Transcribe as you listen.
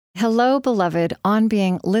Hello, beloved On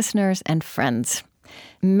Being listeners and friends.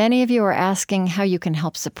 Many of you are asking how you can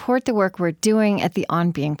help support the work we're doing at the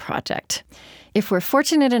On Being Project. If we're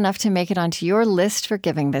fortunate enough to make it onto your list for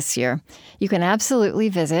giving this year, you can absolutely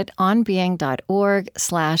visit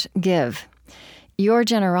onbeing.org/give. Your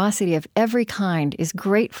generosity of every kind is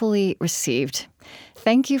gratefully received.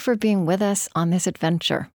 Thank you for being with us on this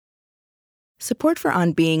adventure. Support for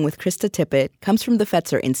On Being with Krista Tippett comes from the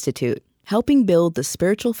Fetzer Institute, helping build the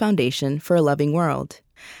spiritual foundation for a loving world.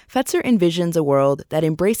 Fetzer envisions a world that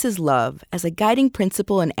embraces love as a guiding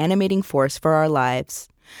principle and animating force for our lives.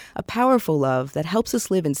 A powerful love that helps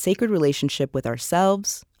us live in sacred relationship with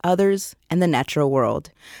ourselves, others, and the natural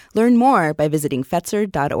world. Learn more by visiting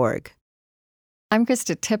Fetzer.org. I'm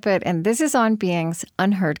Krista Tippett, and this is On Being's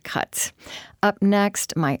Unheard Cuts. Up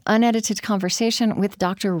next, my unedited conversation with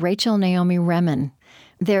Dr. Rachel Naomi Remen.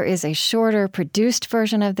 There is a shorter, produced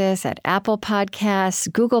version of this at Apple Podcasts,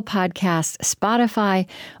 Google Podcasts, Spotify,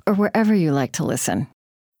 or wherever you like to listen.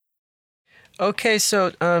 Okay,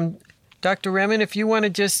 so Dr. Remen, if you want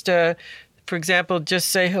to just, for example, just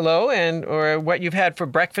say hello or what you've had for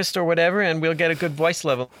breakfast or whatever, and we'll get a good voice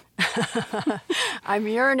level. I'm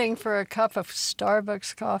yearning for a cup of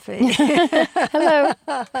Starbucks coffee. Hello.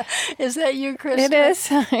 Is that you, Krista? It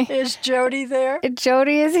is. Is Jody there?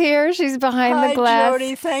 Jody is here. She's behind the glass. Hi,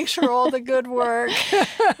 Jody. Thanks for all the good work.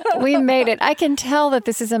 We made it. I can tell that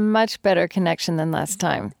this is a much better connection than last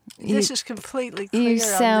time. This is completely clear. You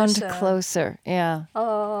sound closer. Yeah.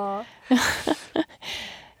 Oh.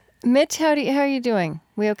 Mitch, how are you doing?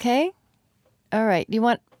 We okay? All right.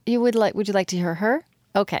 Would you like to hear her?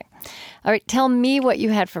 Okay. All right. Tell me what you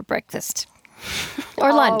had for breakfast.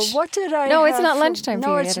 Or lunch. What did I No, have it's not lunchtime no,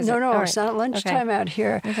 for you it's, yet, is no, it? no, All it's right. not lunchtime out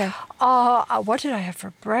here. Okay. What did I have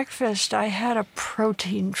for breakfast? I had a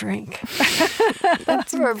protein drink.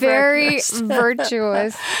 That's very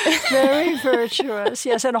virtuous. Very virtuous,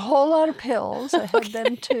 yes, and a whole lot of pills. I had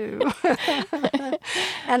them too.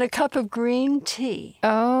 And a cup of green tea.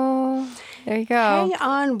 Oh, there you go. Hang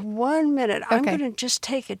on 1 minute. Okay. I'm going to just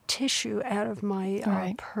take a tissue out of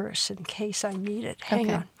my purse in case I need it.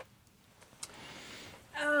 Hang on.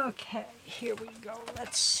 Okay, here we go.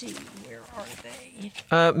 Let's see. Where are they?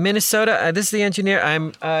 Minnesota, this is the engineer.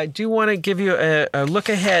 I do want to give you a look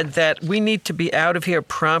ahead that we need to be out of here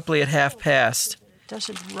promptly at 12:30. Does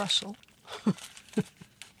it rustle?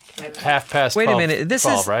 12:30. Wait a minute. This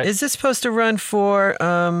 12, is right? Is this supposed to run for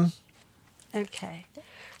Okay.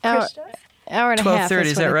 Hour and a half. 12:30?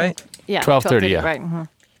 Is that right? Yeah. 12:30, yeah. Right. Mm-hmm.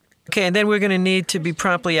 Okay, and then we're going to need to be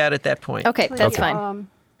promptly out at that point. Okay, that's fine.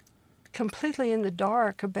 Completely in the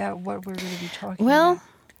dark about what we're going to be talking Well, about.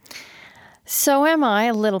 so am I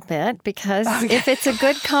a little bit, because if it's a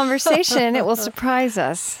good conversation, it will surprise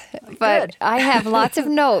us. But Good. I have lots of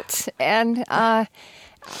notes, and I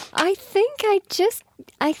think I just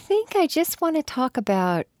want to talk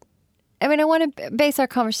about. I mean, I want to base our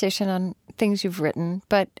conversation on things you've written,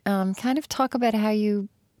 but kind of talk about how you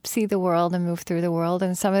see the world and move through the world,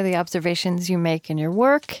 and some of the observations you make in your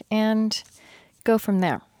work, and go from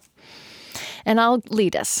there. And I'll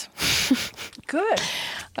lead us. Good.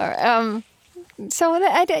 All right, so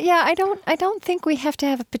I don't think we have to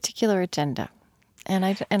have a particular agenda.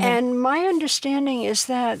 And my understanding is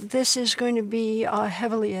that this is going to be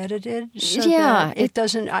heavily edited, so Yeah, that it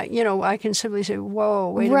doesn't. I can simply say,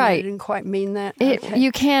 "Whoa, wait a minute, Right. I didn't quite mean that."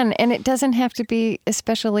 You can, and it doesn't have to be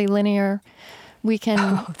especially linear. We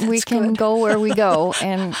can good. go where we go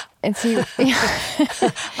and see.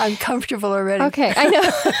 I'm comfortable already. Okay, I know.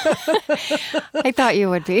 I thought you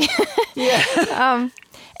would be. Yeah.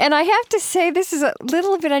 And I have to say, this is a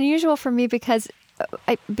little bit unusual for me, because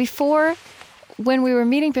when we were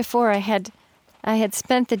meeting before, I had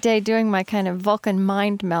spent the day doing my kind of Vulcan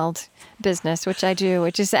mind meld business, which I do,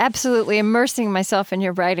 which is absolutely immersing myself in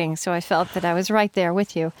your writing. So I felt that I was right there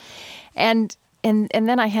with you. And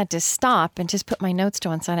then I had to stop and just put my notes to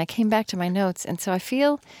one side. I came back to my notes, and so I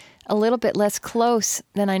feel a little bit less close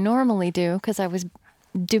than I normally do, because I was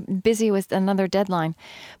busy with another deadline.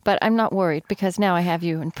 But I'm not worried, because now I have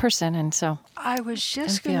you in person, and so I was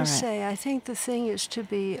just going to say, I think the thing is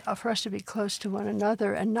for us to be close to one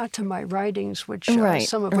another, and not to my writings, which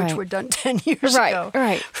some of which were done 10 years ago.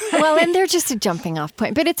 Right. Well, and they're just a jumping off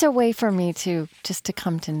point. But it's a way for me to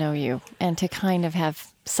come to know you, and to kind of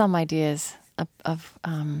have some ideas of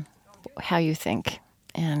how you think.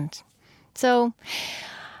 And so,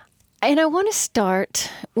 and I want to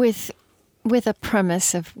start with a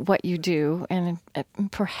premise of what you do, and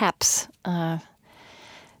perhaps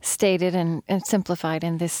stated and simplified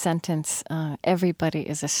in this sentence, everybody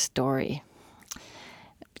is a story.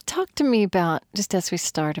 Talk to me about, just as we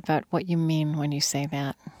start, about what you mean when you say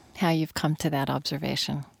that. how you've come to that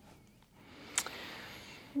observation?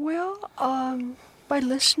 Well, by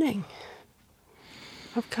listening.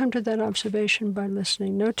 I've come to that observation by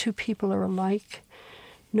listening. No two people are alike.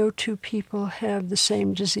 No two people have the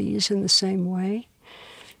same disease in the same way.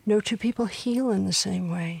 No two people heal in the same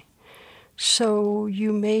way. So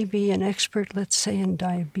you may be an expert, let's say, in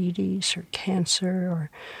diabetes or cancer or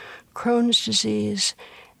Crohn's disease,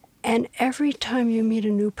 and every time you meet a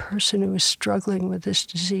new person who is struggling with this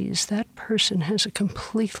disease, that person has a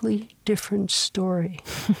completely different story.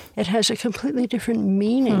 It has a completely different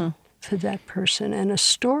meaning for that person. And a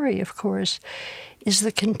story, of course, is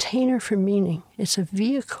the container for meaning. It's a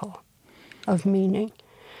vehicle of meaning.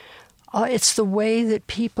 It's the way that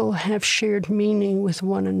people have shared meaning with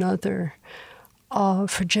one another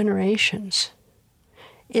for generations.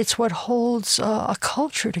 It's what holds a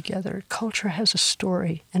culture together. Culture has a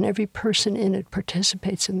story, and every person in it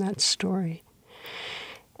participates in that story.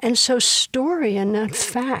 And so story and not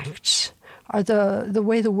facts are the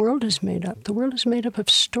way the world is made up. The world is made up of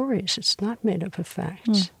stories. It's not made up of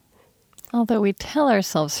facts. Although we tell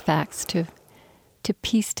ourselves facts to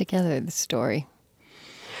piece together the story.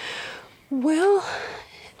 Well,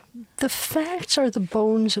 the facts are the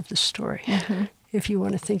bones of the story, if you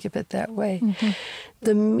want to think of it that way.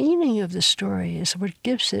 The meaning of the story is what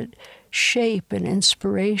gives it shape and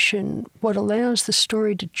inspiration, what allows the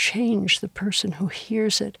story to change the person who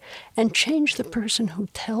hears it and change the person who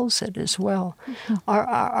tells it as well.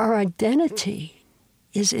 Our identity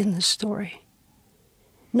is in the story,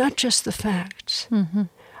 not just the facts.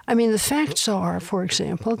 I mean, the facts are, for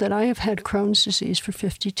example, that I have had Crohn's disease for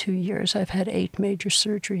 52 years. I've had 8 major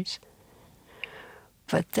surgeries.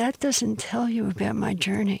 But that doesn't tell you about my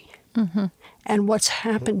journey and what's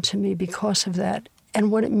happened to me because of that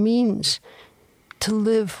and what it means to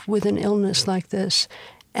live with an illness like this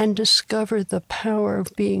and discover the power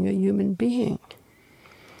of being a human being.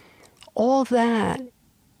 All that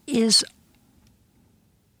is,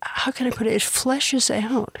 how can I put it? It fleshes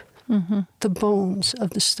out the bones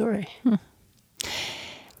of the story.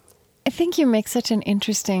 I think you make such an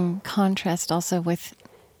interesting contrast also with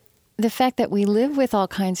the fact that we live with all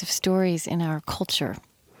kinds of stories in our culture.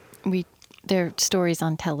 There are stories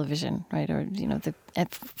on television, right, or the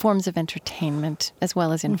forms of entertainment as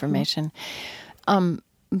well as information,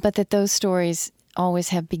 but that those stories always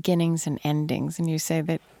have beginnings and endings. And you say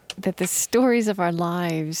that the stories of our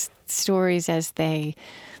lives, stories as they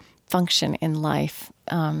function in life,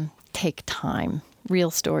 take time. Real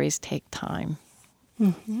stories take time.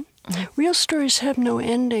 Real stories have no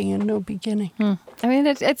ending and no beginning. I mean,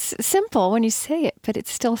 it's simple when you say it, but it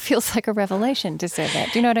still feels like a revelation to say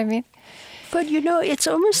that. Do you know what I mean? But, it's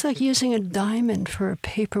almost like using a diamond for a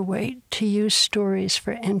paperweight to use stories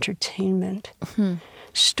for entertainment.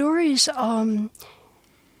 Stories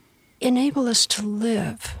enable us to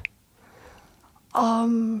live.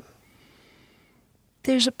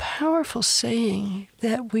 There's a powerful saying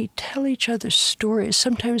that we tell each other stories.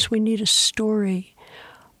 Sometimes we need a story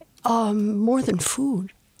more than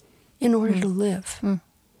food in order to live.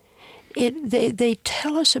 They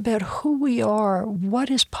tell us about who we are, what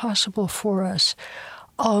is possible for us,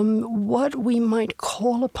 what we might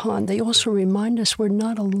call upon. They also remind us we're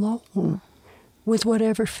not alone with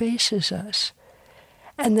whatever faces us,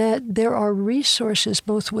 and that there are resources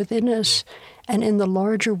both within us and in the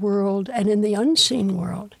larger world and in the unseen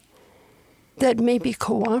world that may be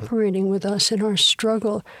cooperating with us in our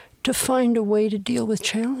struggle to find a way to deal with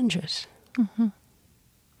challenges.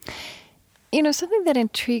 Something that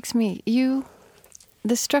intrigues me,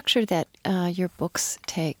 the structure that your books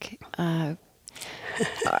take are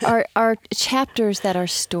chapters that are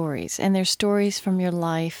stories, and they're stories from your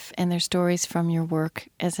life, and they're stories from your work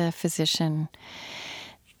as a physician.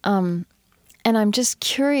 And I'm just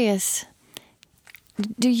curious,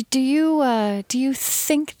 do you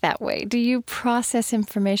think that way? Do you process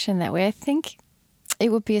information that way? I think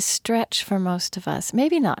it would be a stretch for most of us.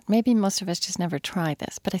 Maybe not. Maybe most of us just never try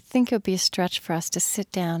this. But I think it would be a stretch for us to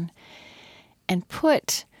sit down and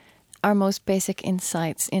put our most basic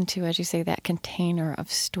insights into, as you say, that container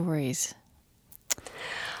of stories.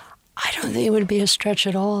 I don't think it would be a stretch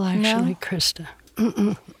at all, actually, Krista.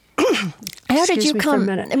 How did you come? For a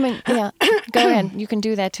minute. I mean, yeah, go ahead. You can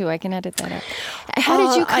do that too. I can edit that out. How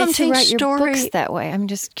did you come to write your books that way? I'm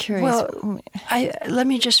just curious. Well, let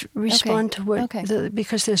me just respond to what,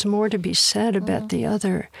 because there's more to be said about the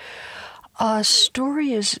other.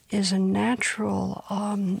 Story is a natural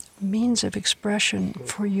means of expression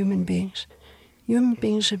for human beings. Human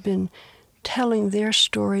beings have been telling their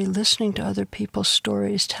story, listening to other people's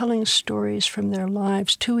stories, telling stories from their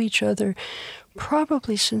lives to each other,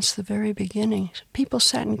 probably since the very beginning. People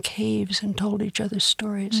sat in caves and told each other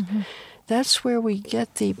stories. Mm-hmm. That's where we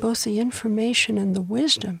get both the information and the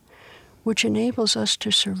wisdom, which enables us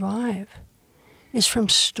to survive, is from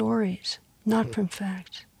stories, not from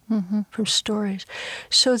facts. Mm-hmm. From stories.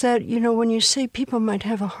 So that, when you say people might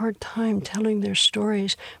have a hard time telling their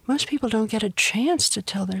stories, most people don't get a chance to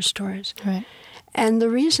tell their stories. Right. And the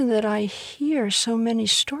reason that I hear so many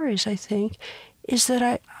stories, I think, is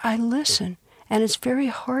that I listen. And it's very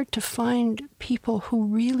hard to find people who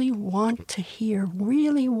really want to hear,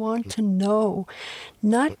 really want to know,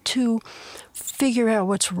 not to figure out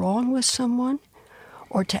what's wrong with someone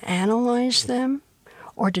or to analyze them,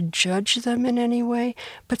 or to judge them in any way,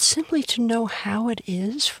 but simply to know how it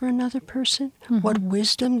is for another person, mm-hmm. what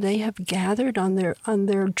wisdom they have gathered on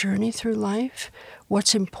their journey through life,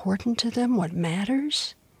 what's important to them, what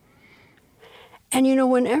matters. And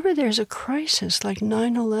whenever there's a crisis like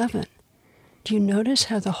 9/11, do you notice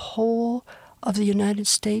how the whole of the United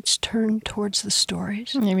States turned towards the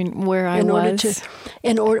stories? I mean, where I was,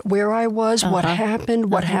 what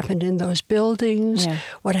happened, what happened in those buildings,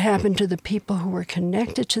 what happened to the people who were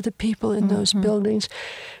connected to the people in those buildings,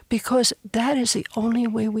 because that is the only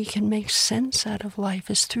way we can make sense out of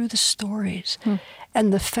life, is through the stories.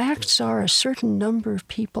 And the facts are a certain number of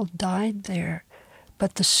people died there,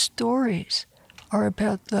 but the stories are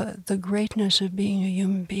about the greatness of being a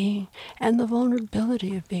human being and the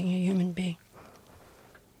vulnerability of being a human being.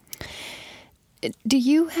 Do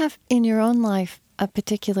you have in your own life a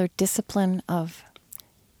particular discipline of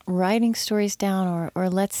writing stories down, or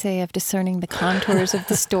let's say of discerning the contours of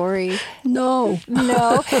the story? No.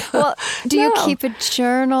 Well, do you keep a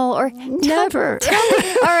journal or never?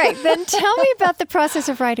 All right, then tell me about the process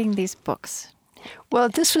of writing these books. Well,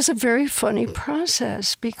 this was a very funny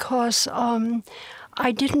process because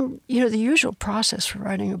I didn't, the usual process for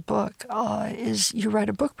writing a book is you write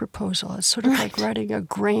a book proposal. It's sort of like writing a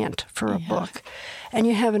grant for a book. And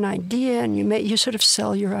you have an idea, and you sort of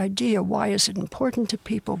sell your idea. Why is it important to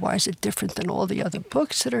people? Why is it different than all the other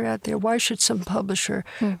books that are out there? Why should some publisher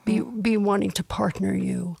be wanting to partner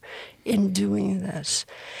you in doing this?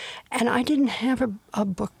 And I didn't have a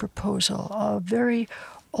book proposal. A very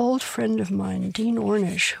old friend of mine, Dean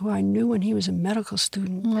Ornish, who I knew when he was a medical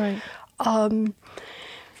student, right.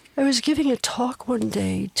 I was giving a talk one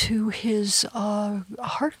day to his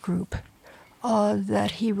heart group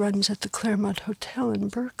that he runs at the Claremont Hotel in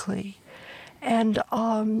Berkeley. And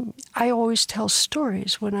I always tell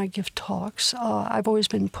stories when I give talks. I've always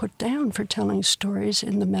been put down for telling stories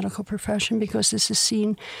in the medical profession because this is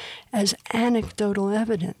seen as anecdotal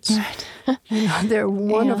evidence. Right. They're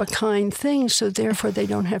one-of-a-kind things, so therefore they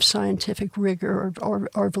don't have scientific rigor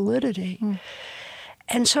or validity.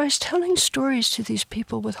 And so I was telling stories to these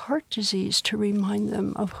people with heart disease to remind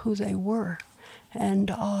them of who they were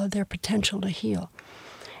and their potential to heal.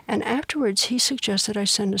 And afterwards, he suggested I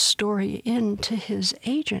send a story in to his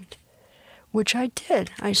agent, which I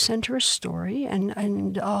did. I sent her a story, and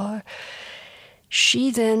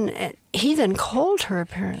he then called her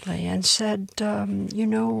apparently and said,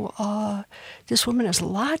 this woman has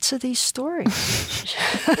lots of these stories.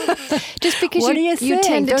 Just because what do you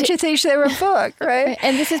think? Don't you think they were a book, right?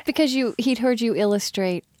 And this is because he'd heard you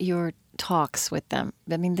illustrate your talks with them.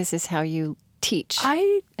 I mean, this is how you teach.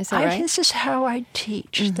 Is that right? This is how I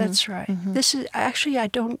teach. Mm-hmm. That's right. Mm-hmm. This is actually, I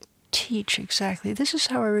don't teach exactly. This is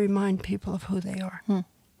how I remind people of who they are.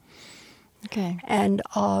 Okay. And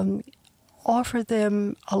offer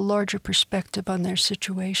them a larger perspective on their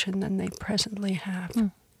situation than they presently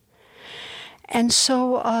have. And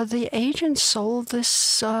so the agent sold this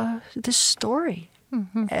story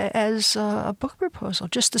as a book proposal,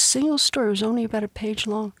 just a single story. It was only about a page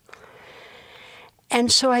long. And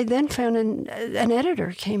so I then found an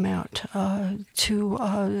editor came out to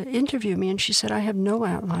interview me, and she said, I have no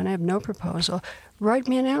outline, I have no proposal. Write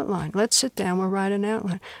me an outline. Let's sit down, we'll write an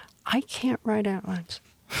outline. I can't write outlines.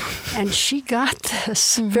 And she got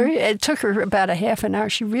this. It took her about a half an hour.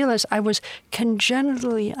 She realized I was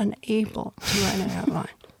congenitally unable to write an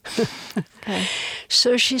outline. Okay.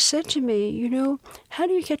 So she said to me, how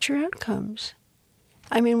do you get your outcomes?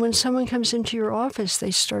 I mean, when someone comes into your office,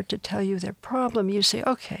 they start to tell you their problem. You say,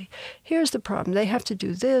 okay, here's the problem. They have to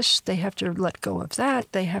do this. They have to let go of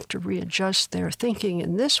that. They have to readjust their thinking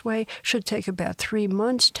in this way. Should take about 3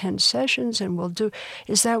 months, 10 sessions, and we'll do.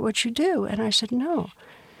 Is that what you do? And I said, no.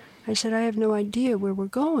 I said, I have no idea where we're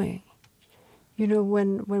going.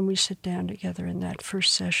 When we sit down together in that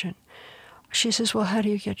first session. She says, well, how do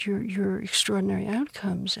you get your extraordinary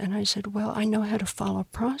outcomes? And I said, well, I know how to follow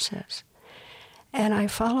process. And I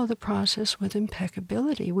follow the process with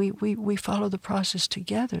impeccability. We follow the process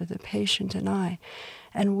together, the patient and I.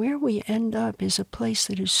 And where we end up is a place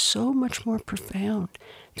that is so much more profound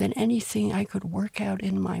than anything I could work out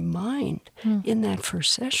in my mind in that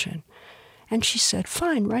first session. And she said,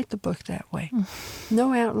 fine, write the book that way.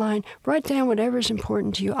 No outline. Write down whatever's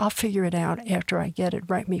important to you. I'll figure it out after I get it.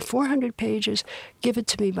 Write me 400 pages. Give it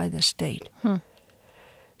to me by this date.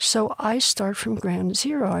 So I start from ground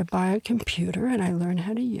zero. I buy a computer and I learn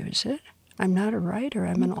how to use it. I'm not a writer.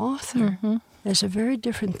 I'm an author. It's a very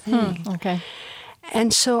different thing. Okay.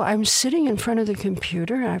 And so I'm sitting in front of the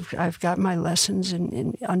computer. I've got my lessons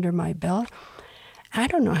under my belt. I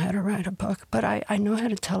don't know how to write a book, but I know how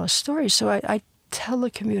to tell a story. So I tell the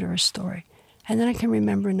computer a story, and then I can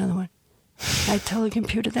remember another one. I tell the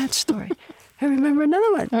computer that story. I remember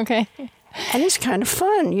another one. Okay. And it's kind of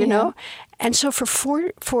fun, you know. And so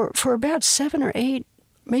for about 7 or 8,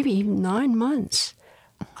 maybe even 9 months,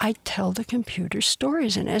 I tell the computer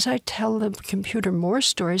stories. And as I tell the computer more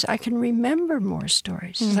stories, I can remember more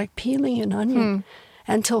stories. It's like peeling an onion.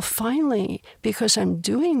 Until finally, because I'm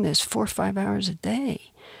doing this 4 or 5 hours a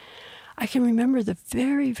day, I can remember the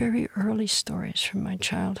very, very early stories from my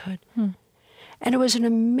childhood. And it was an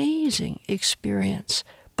amazing experience.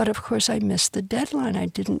 But of course, I missed the deadline. I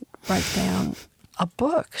didn't write down a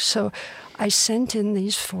book. So I sent in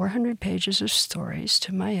these 400 pages of stories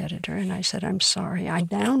to my editor, and I said, I'm sorry. I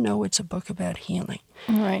now know it's a book about healing.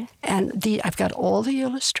 Right. And I've got all the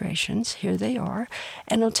illustrations. Here they are.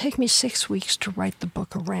 And it'll take me 6 weeks to write the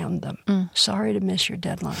book around them. Sorry to miss your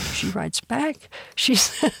deadline. She writes back. She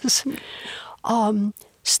says,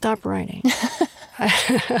 stop writing.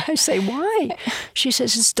 I say, why? She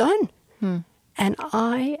says, it's done. And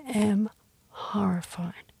I am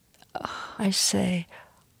horrified. I say,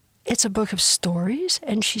 it's a book of stories?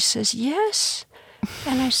 And she says, yes.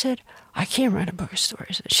 And I said, I can't write a book of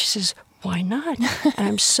stories. She says, why not? And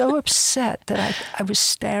I'm so upset that I was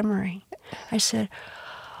stammering. I said,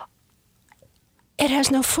 it has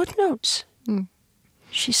no footnotes.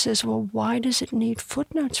 She says, well, why does it need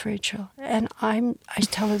footnotes, Rachel? And I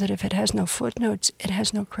tell her that if it has no footnotes, it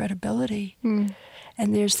has no credibility.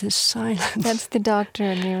 And there's this silence. That's the doctor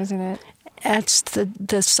in you, isn't it? That's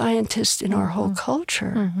the scientist in our whole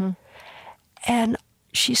culture. And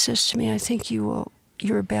she says to me, I think you're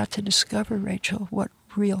about to discover, Rachel, what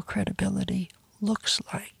real credibility looks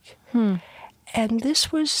like. And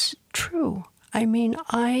this was true. I mean,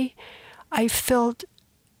 I felt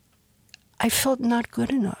not good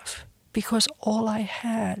enough because all I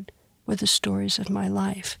had were the stories of my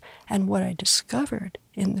life. And what I discovered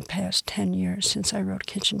in the past 10 years since I wrote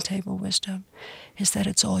Kitchen Table Wisdom is that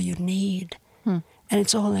it's all you need. And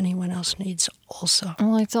it's all anyone else needs also.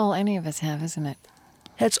 Well, it's all any of us have, isn't it?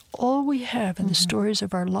 That's all we have in the stories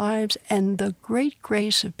of our lives and the great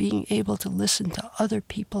grace of being able to listen to other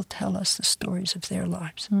people tell us the stories of their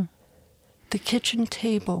lives. The kitchen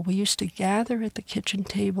table, we used to gather at the kitchen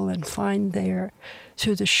table and find there,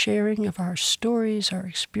 through the sharing of our stories, our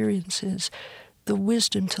experiences, the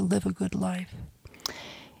wisdom to live a good life.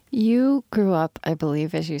 You grew up, I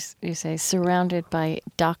believe, as you say, surrounded by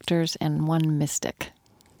doctors and one mystic.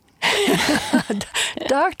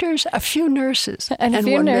 Doctors, a few nurses, and a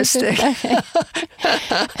few one nurses. mystic.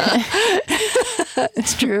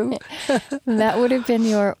 It's true. That would have been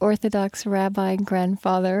your Orthodox rabbi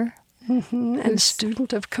grandfather. And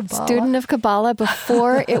student of Kabbalah. Student of Kabbalah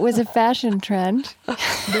before it was a fashion trend.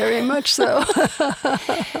 Very much so.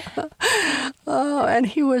 Oh, and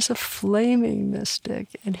he was a flaming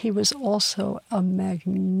mystic, and he was also a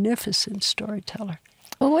magnificent storyteller.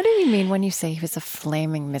 Well, what do you mean when you say he was a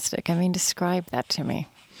flaming mystic? I mean, describe that to me.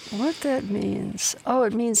 What that means? Oh,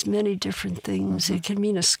 it means many different things. It can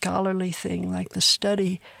mean a scholarly thing, like the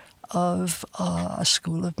study of a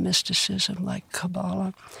school of mysticism like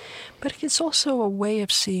Kabbalah. But it's also a way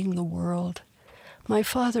of seeing the world. My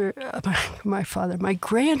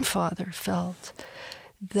grandfather felt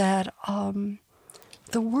that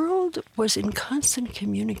the world was in constant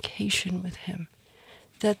communication with him,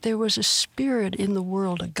 that there was a spirit in the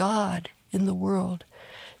world, a God in the world,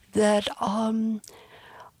 that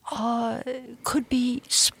could be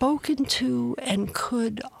spoken to and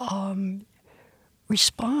could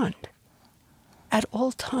respond at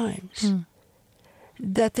all times.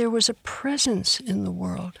 That there was a presence in the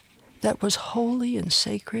world that was holy and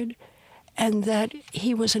sacred, and that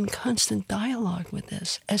he was in constant dialogue with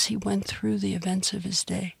this as he went through the events of his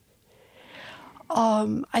day.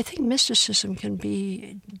 I think mysticism can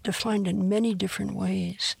be defined in many different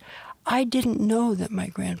ways. I didn't know that my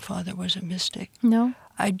grandfather was a mystic. No?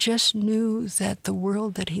 I just knew that the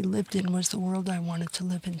world that he lived in was the world I wanted to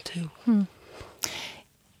live in too.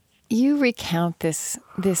 You recount this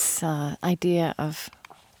idea of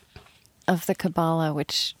the Kabbalah,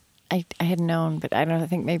 which I had known, but I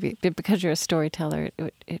think maybe because you're a storyteller,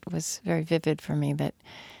 it was very vivid for me, that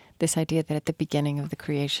this idea that at the beginning of the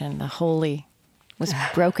creation, the holy was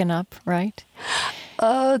broken up, right?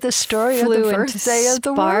 Oh, the story of the birthday of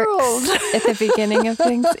the world. At the beginning of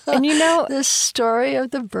things. And the story of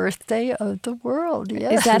the birthday of the world,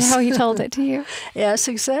 yes. Is that how he told it to you? Yes,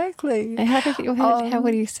 exactly. And how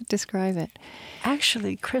would he describe it?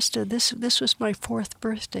 Actually, Krista, this was my 4th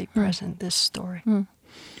birthday present, this story.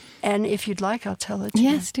 And if you'd like, I'll tell it to you.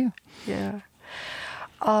 Yes, do. Yeah.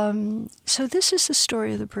 So this is the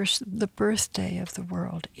story of the birthday of the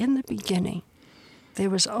world. In the beginning, there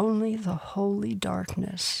was only the holy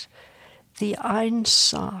darkness, the Ein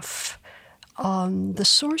Sof, the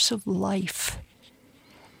source of life.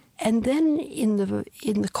 And then in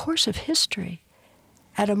the course of history,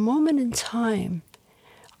 at a moment in time,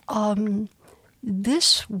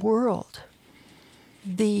 this world,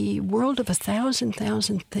 the world of 1,000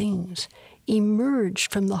 things,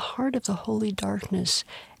 emerged from the heart of the holy darkness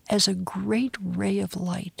as a great ray of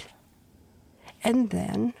light. And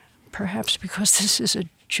then, perhaps because this is a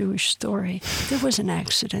Jewish story, there was an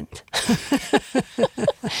accident.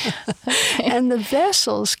 And the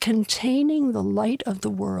vessels containing the light of the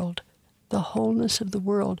world, the wholeness of the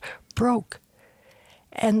world, broke.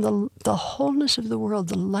 And the wholeness of the world,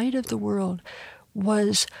 the light of the world,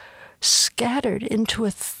 was scattered into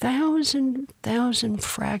 1,000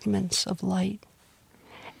 fragments of light.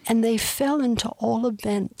 And they fell into all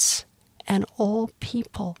events and all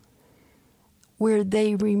people, where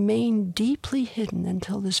they remain deeply hidden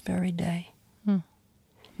until this very day.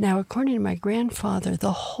 Now, according to my grandfather,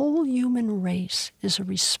 the whole human race is a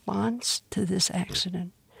response to this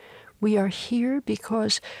accident. We are here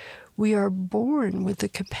because we are born with the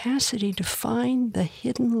capacity to find the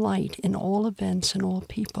hidden light in all events and all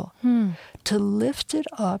people, to lift it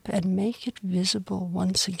up and make it visible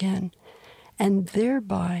once again, and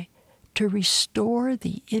thereby to restore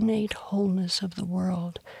the innate wholeness of the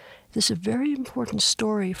world. This is a very important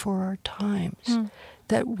story for our times,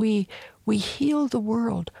 that we heal the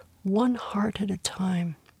world one heart at a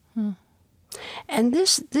time. And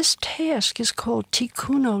this task is called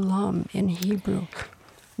tikkun olam in Hebrew,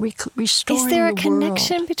 restoring the world. Is there a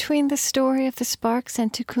connection between the story of the sparks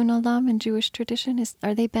and tikkun olam in Jewish tradition?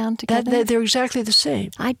 Are they bound together? They're exactly the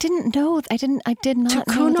same. I did not know that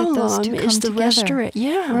Tikkun those two olam come is the together.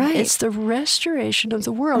 right. It's the restoration of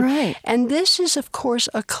the world. Right. And this is, of course,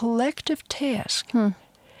 a collective task.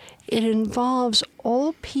 It involves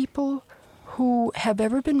all people who have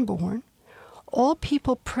ever been born, all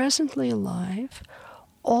people presently alive,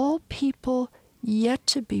 all people yet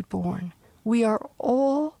to be born. We are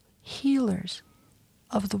all healers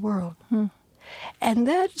of the world. And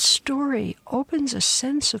that story opens a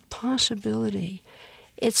sense of possibility.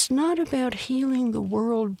 It's not about healing the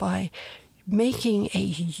world by making a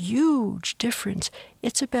huge difference.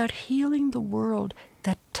 It's about healing the world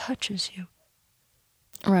that touches you.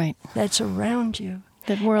 Right. That's around you.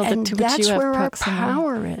 That world and to which that's you have where proximity. Our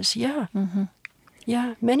power is, yeah.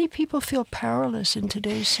 Yeah, many people feel powerless in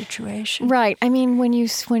today's situation. Right. I mean, when you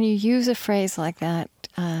use a phrase like that,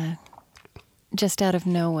 just out of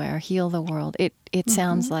nowhere, heal the world, it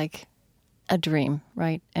sounds like a dream,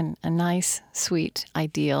 right? And a nice, sweet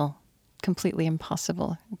ideal, completely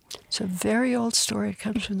impossible. It's a very old story. It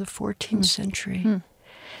comes from the 14th century.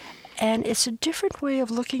 And it's a different way of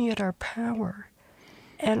looking at our power.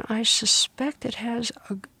 And I suspect it has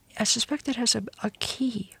a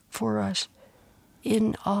key for us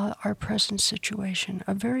in our present situation,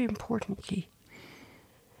 a very important key.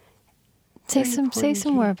 Say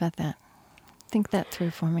some more about that. Think that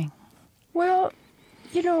through for me. Well,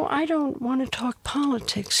 I don't want to talk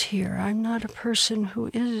politics here. I'm not a person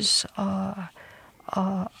who is a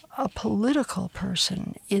political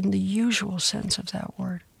person in the usual sense of that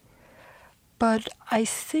word. But I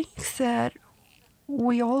think that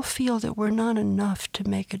we all feel that we're not enough to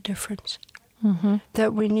make a difference.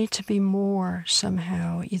 That we need to be more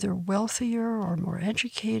somehow, either wealthier or more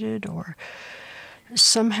educated or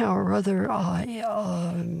somehow or other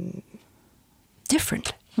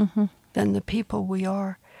different than the people we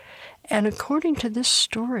are. And according to this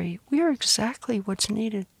story, we are exactly what's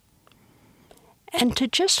needed. And to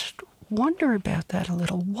just wonder about that a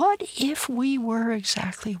little. What if we were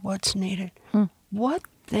exactly what's needed? What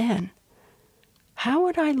then? How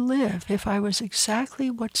would I live if I was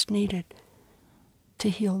exactly what's needed to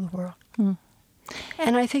heal the world?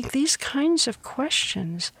 And I think these kinds of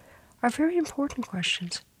questions are very important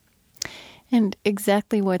questions. And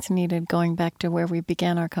exactly what's needed, going back to where we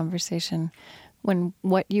began our conversation, when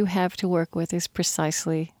what you have to work with is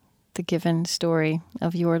precisely the given story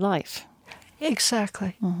of your life.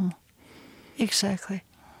 Exactly. Exactly.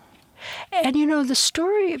 And you know, the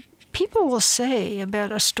story, people will say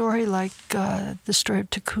about a story like the story of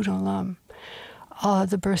Tikkun Olam,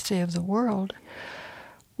 the birthday of the world,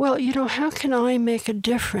 well, you know, how can I make a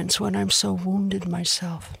difference when I'm so wounded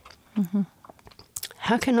myself?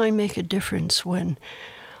 How can I make a difference when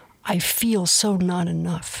I feel so not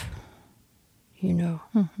enough? You know?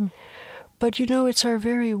 But you know, it's our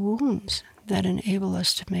very wounds that enable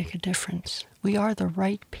us to make a difference. We are the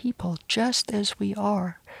right people just as we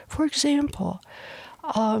are. For example,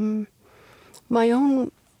 my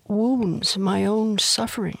own wounds, my own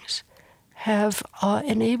sufferings have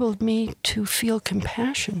enabled me to feel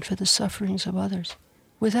compassion for the sufferings of others.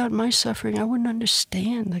 Without my suffering, I wouldn't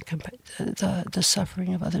understand the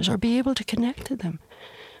suffering of others or be able to connect to them.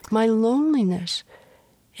 My loneliness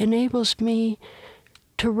enables me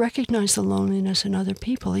to recognize the loneliness in other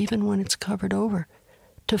people, even when it's covered over,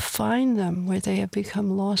 to find them where they have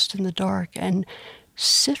become lost in the dark and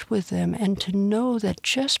sit with them, and to know that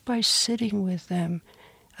just by sitting with them,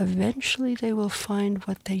 eventually they will find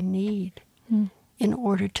what they need in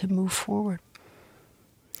order to move forward.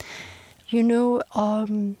 You know,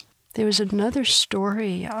 there was another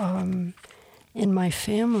story in my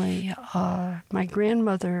family. My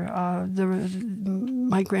grandmother,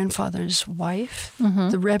 my grandfather's wife,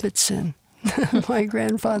 the Rebbitzin, my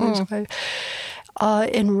grandfather's wife.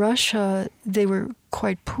 In Russia, they were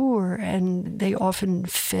quite poor, and they often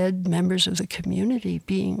fed members of the community,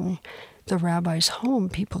 being the rabbi's home.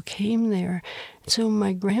 People came there. So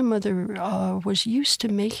my grandmother was used to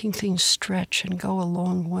making things stretch and go a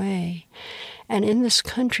long way. And in this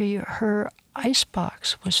country, her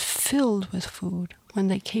icebox was filled with food when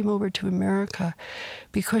they came over to America,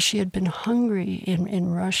 because she had been hungry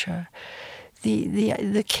in Russia.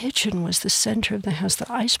 The kitchen was the center of the house.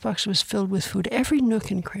 The icebox was filled with food. Every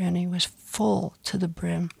nook and cranny was full to the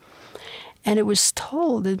brim. And it was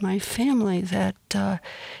told in my family that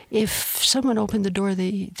if someone opened the door of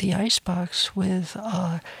the icebox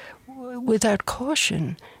without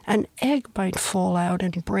caution, an egg might fall out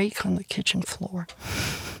and break on the kitchen floor.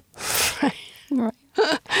 Right.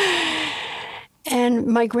 And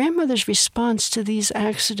my grandmother's response to these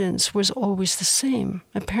accidents was always the same.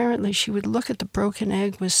 Apparently, she would look at the broken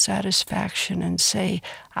egg with satisfaction and say,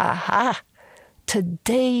 "Aha!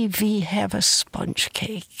 Today we have a sponge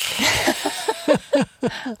cake." Oh,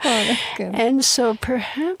 that's good. And so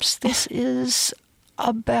perhaps this is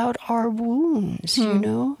about our wounds, you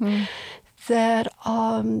know, that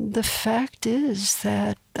the fact is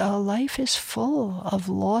that life is full of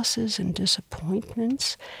losses and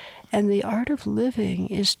disappointments, and the art of living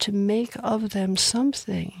is to make of them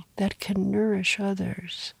something that can nourish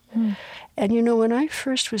others. And you know, when I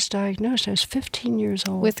first was diagnosed, I was 15 years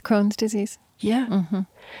old. With Crohn's disease? Yeah.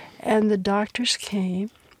 And the doctors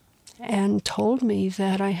came and told me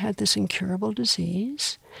that I had this incurable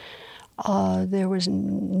disease. There was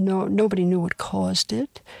nobody knew what caused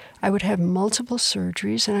it. I would have multiple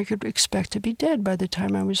surgeries, and I could expect to be dead by the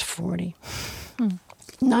time I was 40.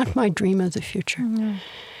 Not my dream of the future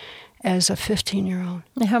as a 15-year-old.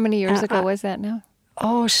 How many years ago was that now?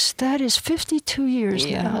 Oh, that is 52 years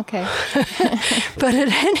now. Okay. But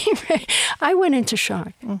at any rate, I went into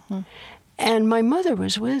shock. And my mother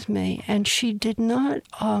was with me, and she did not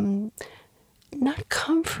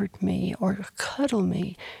comfort me or cuddle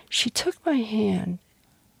me. She took my hand,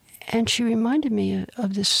 and she reminded me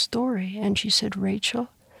of this story. And she said, "Rachel,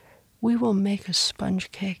 we will make a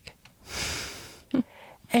sponge cake." And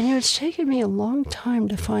it's taken me a long time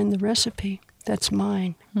to find the recipe that's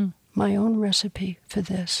mine, my own recipe for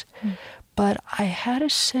this. But I had a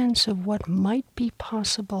sense of what might be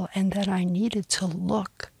possible, and that I needed to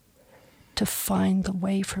look to find the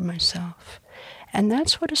way for myself. And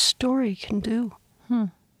that's what a story can do.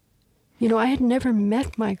 You know, I had never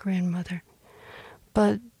met my grandmother,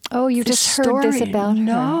 but oh, you just heard this about her?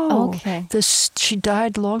 No. Okay. She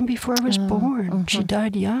died long before I was born. She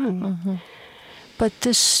died young. But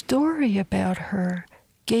this story about her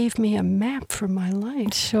gave me a map for my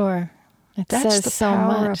life. Sure. That's says the so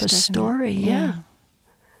power much, of a story, yeah.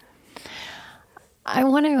 I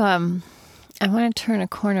want to turn a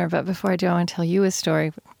corner, but before I do, I want to tell you a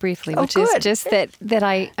story briefly, which is just that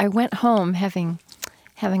I went home having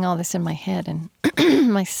all this in my head, and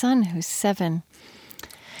my son, who's 7,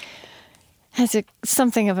 has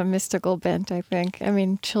something of a mystical bent, I think. I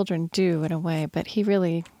mean, children do in a way, but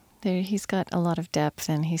he's got a lot of depth,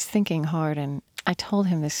 and he's thinking hard. And I told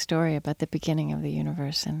him this story about the beginning of the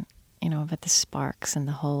universe, and about the sparks and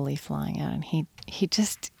the holy flying out, and he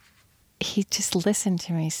just he just listened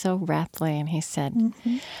to me so raptly, and he said,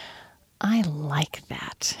 I like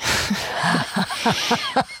that.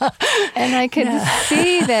 And I could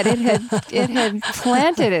see that it had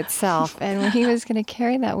planted itself, and he was going to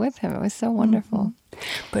carry that with him. It was so wonderful.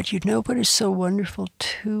 But you know what is so wonderful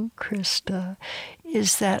too, Krista,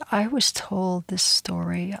 is that I was told this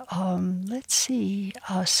story,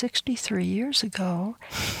 63 years ago,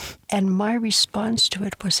 and my response to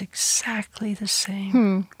it was exactly the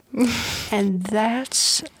same. And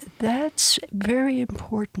that's very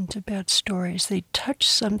important about stories. They touch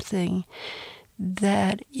something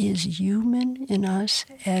that is human in us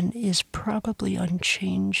and is probably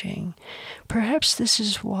unchanging. Perhaps this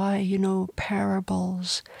is why,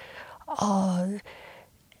 parables,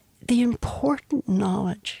 the important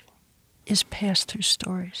knowledge is passed through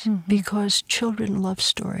stories, because children love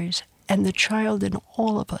stories, and the child in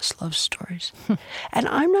all of us loves stories. And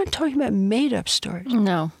I'm not talking about made-up stories.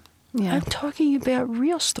 No. Yeah. I'm talking about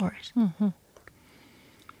real stories.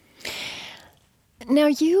 Now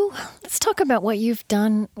let's talk about what you've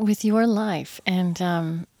done with your life and,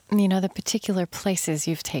 the particular places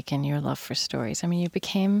you've taken your love for stories. I mean, you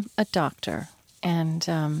became a doctor, and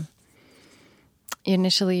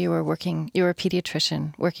initially you were a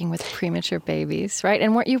pediatrician working with premature babies, right?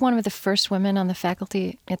 And weren't you one of the first women on the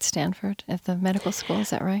faculty at Stanford, at the medical school?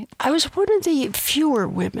 Is that right? I was one of the fewer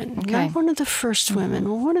women, not one of the first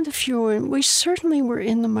women, one of the fewer women. We certainly were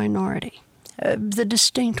in the minority. The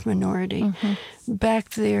distinct minority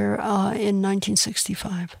back there in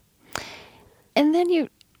 1965. And then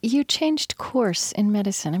you changed course in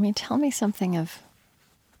medicine. I mean, tell me something of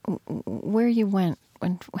where you went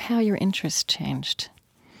and how your interest changed.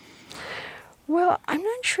 Well, I'm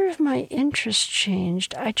not sure if my interest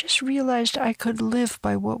changed. I just realized I could live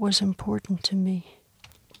by what was important to me.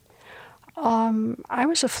 I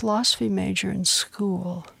was a philosophy major in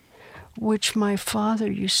school, which my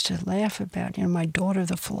father used to laugh about, my daughter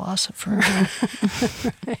the philosopher.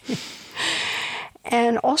 Right?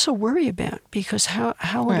 And also worry about, because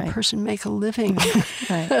how would a person make a living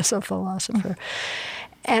as a philosopher?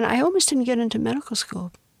 And I almost didn't get into medical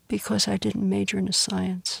school because I didn't major in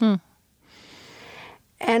science.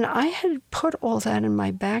 And I had put all that in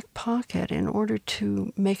my back pocket in order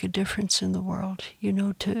to make a difference in the world,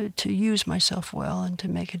 to use myself well and to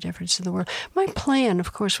make a difference in the world. My plan,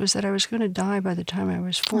 of course, was that I was going to die by the time I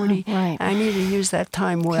was 40. Right. I needed to use that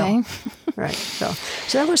time well. Okay. Right. So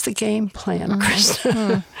that was the game plan,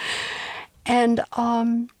 Krista. And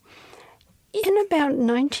in about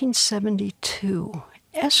 1972,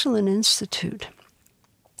 Remen Institute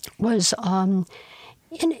was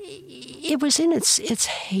it was in its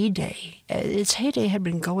heyday. Its heyday had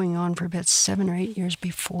been going on for about 7 or 8 years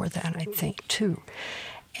before that, I think, too.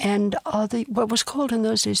 And what was called in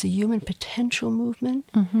those days the human potential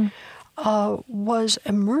movement was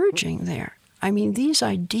emerging there. I mean, these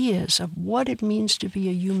ideas of what it means to be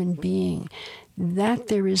a human being, that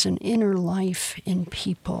there is an inner life in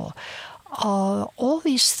people, all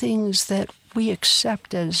these things that we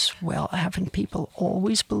accept as, well, haven't people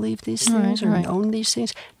always believed these things or known these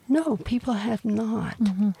things? No, people have not.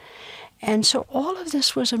 And so all of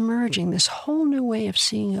this was emerging, this whole new way of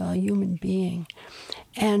seeing a human being.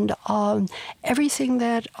 And everything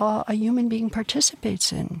that a human being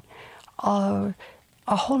participates in, a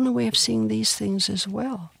whole new way of seeing these things as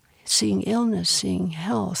well. Seeing illness, seeing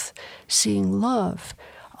health, seeing love,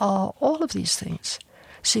 all of these things.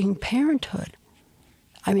 Seeing parenthood.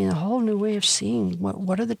 I mean, a whole new way of seeing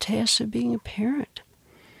what are the tasks of being a parent.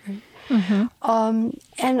 Right?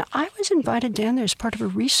 And I was invited down there as part of a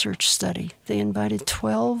research study. They invited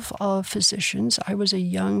 12 physicians. I was a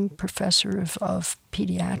young professor of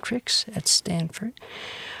pediatrics at Stanford.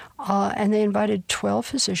 And they invited 12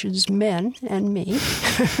 physicians, men and me.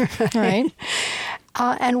 Right.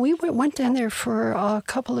 And we went down there for a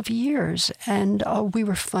couple of years, and we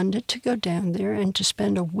were funded to go down there and to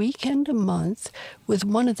spend a weekend a month with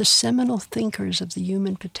one of the seminal thinkers of the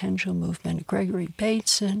human potential movement, Gregory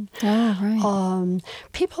Bateson. Oh, right.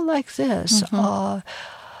 People like this.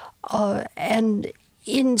 And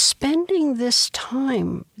in spending this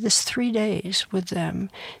time, this 3 days with them,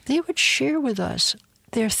 they would share with us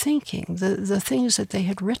their thinking, the things that they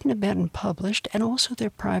had written about and published, and also their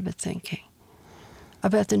private thinking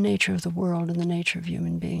about the nature of the world and the nature of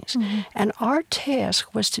human beings. And our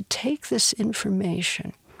task was to take this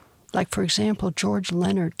information, like, for example, George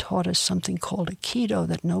Leonard taught us something called Aikido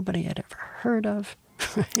that nobody had ever heard of.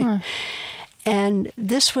 Right? And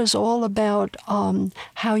this was all about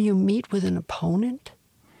how you meet with an opponent.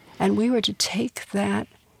 And we were to take that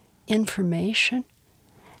information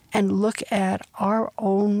and look at our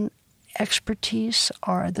own expertise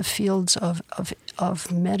are the fields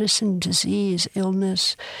of medicine, disease,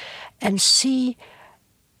 illness, and see,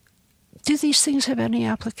 do these things have any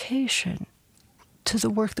application to the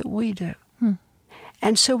work that we do?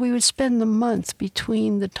 And so we would spend the month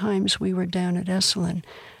between the times we were down at Esalen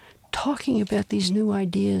talking about these new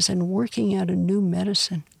ideas and working out a new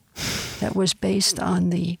medicine that was based on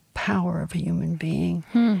the power of a human being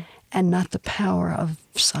and not the power of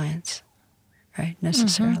science, right,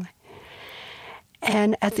 necessarily.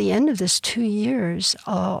 And at the end of this 2 years,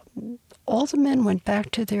 all the men went back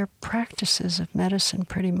to their practices of medicine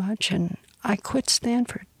pretty much, and I quit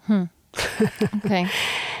Stanford. Okay.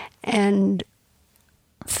 And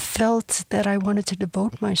felt that I wanted to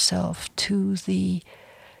devote myself to the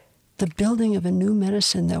building of a new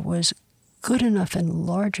medicine that was good enough and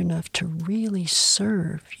large enough to really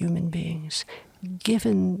serve human beings,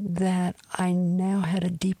 given that I now had a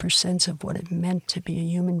deeper sense of what it meant to be a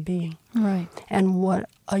human being. Right. And what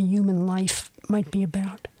a human life might be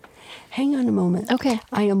about. Hang on a moment. Okay.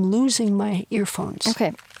 I am losing my earphones.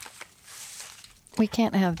 Okay. We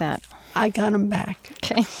can't have that. I got them back.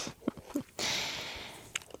 Okay.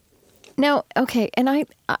 Now, okay, and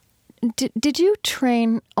did you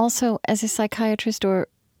train also as a psychiatrist or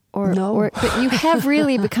No. but you have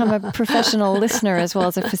really become a professional listener as well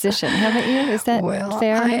as a physician, haven't you? Is that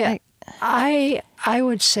fair? I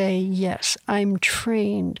would say yes. I'm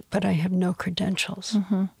trained, but I have no credentials.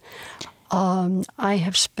 I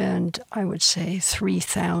have spent, I would say,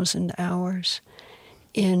 3,000 hours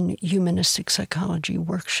in humanistic psychology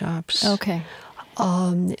workshops. Okay.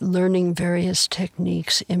 Learning various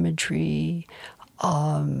techniques, imagery,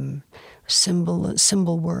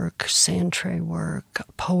 symbol work, sand tray work,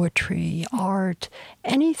 poetry, art,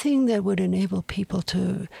 anything that would enable people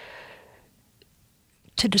to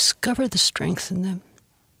discover the strength in them,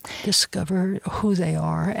 discover who they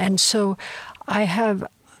are. And so I have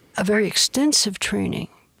a very extensive training,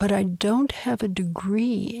 but I don't have a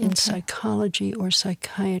degree in psychology or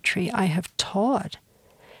psychiatry. I have taught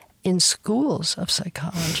in schools of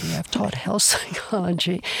psychology. I've taught health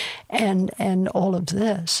psychology and all of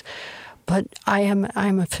this. But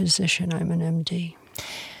I'm a physician. I'm an MD.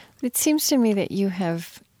 It seems to me that you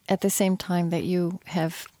have, at the same time that you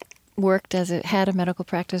have had a medical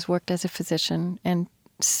practice, worked as a physician, and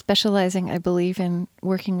specializing, I believe, in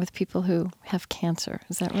working with people who have cancer.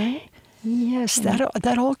 Is that right? Yes,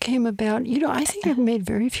 that all came about. I think I've made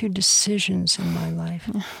very few decisions in my life.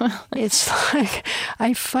 It's like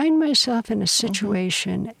I find myself in a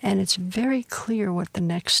situation, and it's very clear what the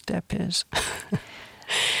next step is.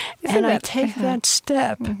 And I take that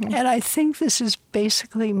step, and I think this is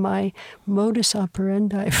basically my modus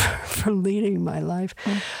operandi for leading my life.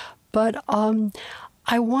 But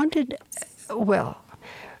I wanted,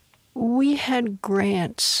 we had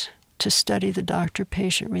grants to study the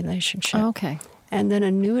doctor-patient relationship. Okay. And then a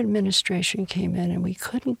new administration came in, and we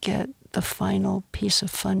couldn't get the final piece of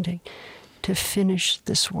funding to finish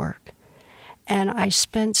this work. And I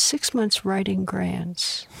spent 6 months writing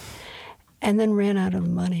grants and then ran out of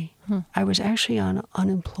money. I was actually on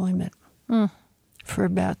unemployment for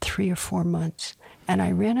about 3 or 4 months. And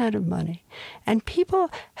I ran out of money. And people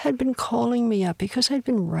had been calling me up because I'd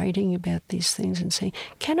been writing about these things and saying,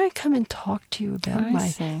 can I come and talk to you about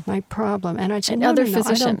my problem? And I'd say, no, I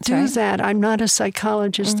don't do that. I'm not a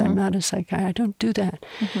psychologist. I'm not a psychiatrist. I don't do that.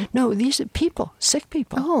 No, these are people, sick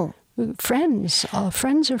people, friends of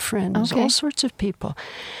friends, all sorts of people.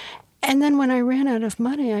 And then when I ran out of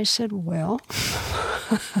money, I said, well,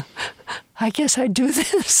 I guess I do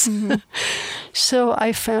this. So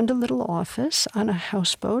I found a little office on a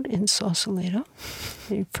houseboat in Sausalito,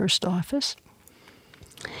 the first office.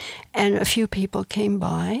 And a few people came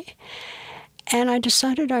by. And I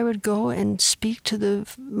decided I would go and speak to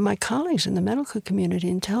my colleagues in the medical community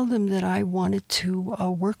and tell them that I wanted to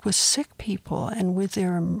work with sick people and with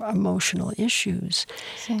their emotional issues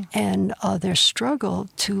and their struggle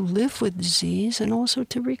to live with disease and also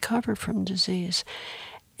to recover from disease.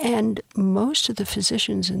 And most of the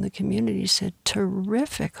physicians in the community said,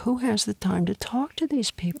 terrific, who has the time to talk to these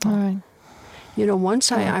people? Right.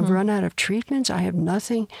 Once I've run out of treatments, I have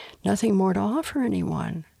nothing more to offer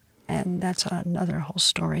anyone. And that's another whole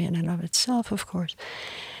story in and of itself, of course.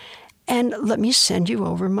 And let me send you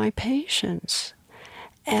over my patients.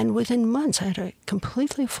 And within months, I had a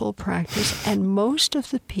completely full practice, and most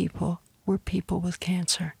of the people were people with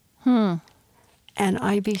cancer. And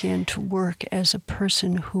I began to work as a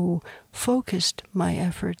person who focused my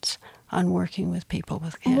efforts on working with people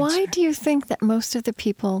with cancer. Why do you think that most of the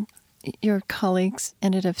people your colleagues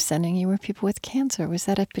ended up sending you were people with cancer? Was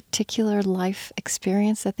that a particular life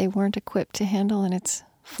experience that they weren't equipped to handle in its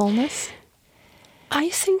fullness? I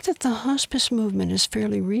think that the hospice movement is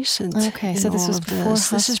fairly recent. Okay, so this was before hospice.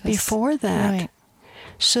 This is before that. Right.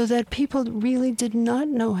 So that people really did not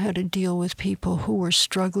know how to deal with people who were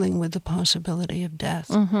struggling with the possibility of death.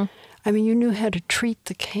 Mm-hmm. I mean, you knew how to treat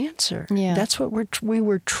the cancer. Yeah. That's what we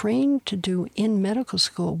were trained to do in medical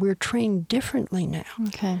school. We're trained differently now.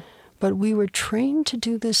 Okay. But we were trained to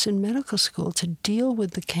do this in medical school, to deal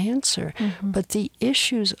with the cancer. Mm-hmm. But the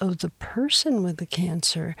issues of the person with the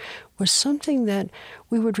cancer was something that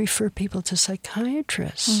we would refer people to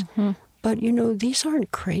psychiatrists. Mm-hmm. But, these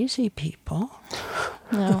aren't crazy people.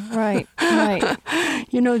 No, right.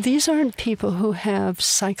 These aren't people who have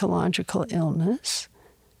psychological illness.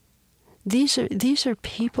 These are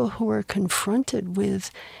people who are confronted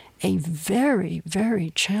with a very,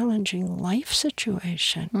 very challenging life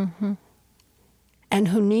situation, Mm-hmm. and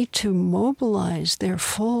who need to mobilize their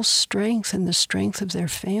full strength and the strength of their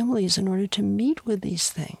families in order to meet with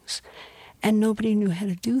these things. And nobody knew how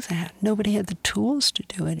to do that. Nobody had the tools to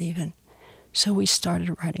do it even. So we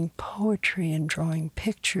started writing poetry and drawing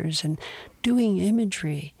pictures and doing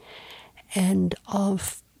imagery and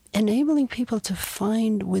of enabling people to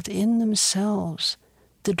find within themselves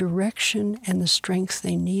the direction and the strength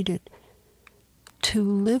they needed to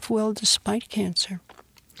live well despite cancer.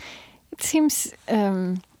 It seems,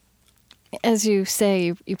 as you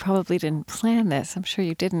say, you probably didn't plan this. I'm sure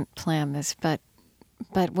you didn't plan this, but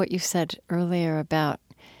what you said earlier about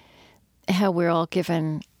how we're all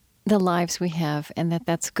given the lives we have and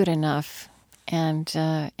that's good enough, and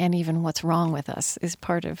even what's wrong with us is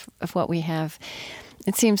part of what we have.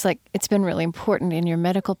 It seems like it's been really important in your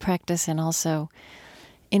medical practice and also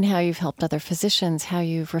in how you've helped other physicians, how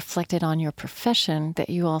you've reflected on your profession, that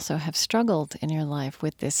you also have struggled in your life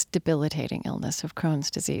with this debilitating illness of Crohn's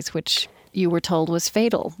disease, which you were told was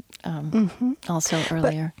fatal also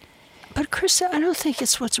earlier. But Krista, I don't think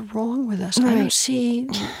it's what's wrong with us. Right. I don't see,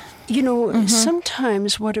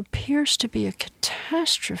 sometimes what appears to be a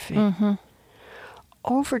catastrophe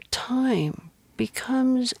over time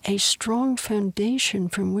becomes a strong foundation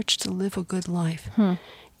from which to live a good life.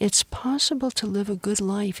 It's possible to live a good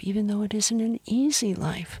life even though it isn't an easy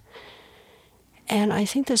life. And I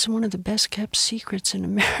think that's one of the best kept secrets in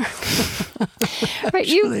America. Right,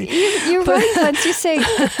 you write once, you say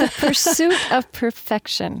the pursuit of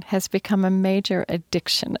perfection has become a major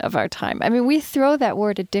addiction of our time. I mean, we throw that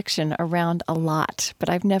word addiction around a lot, but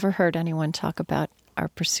I've never heard anyone talk about our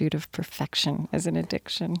pursuit of perfection as an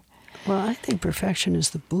addiction. Well, I think perfection is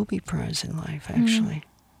the booby prize in life, actually.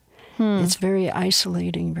 It's very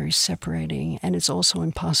isolating, very separating, and it's also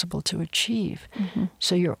impossible to achieve.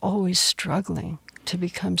 So you're always struggling to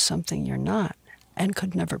become something you're not and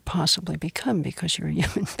could never possibly become because you're a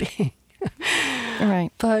human being. Right.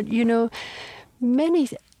 But,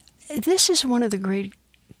 this is one of the great,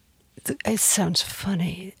 it sounds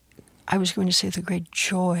funny, I was going to say the great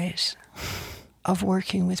joys of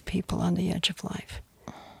working with people on the edge of life.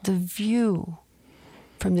 The view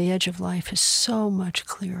from the edge of life is so much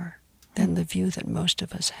clearer than the view that most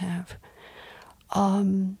of us have.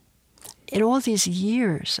 In all these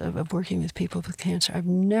years of working with people with cancer, I've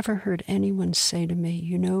never heard anyone say to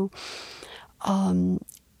me,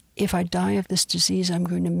 if I die of this disease, I'm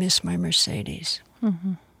going to miss my Mercedes.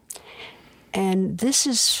 And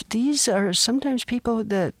these are sometimes people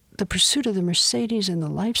that the pursuit of the Mercedes and the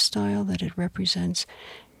lifestyle that it represents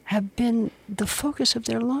have been the focus of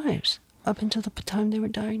their lives up until the time they were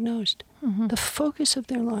diagnosed. The focus of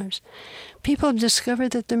their lives. People have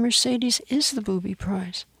discovered that the Mercedes is the booby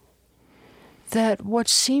prize. That what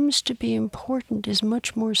seems to be important is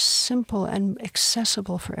much more simple and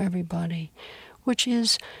accessible for everybody, which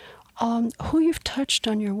is who you've touched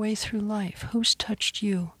on your way through life, who's touched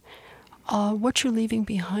you, what you're leaving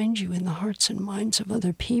behind you in the hearts and minds of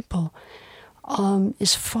other people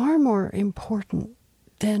is far more important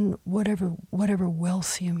than whatever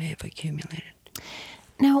wealth you may have accumulated.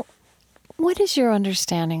 Now, what is your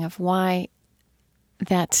understanding of why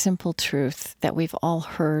that simple truth that we've all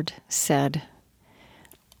heard said,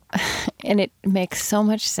 and it makes so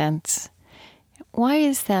much sense, why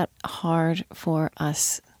is that hard for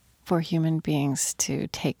us, for human beings, to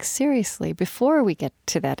take seriously before we get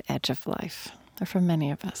to that edge of life, or for many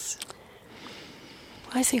of us?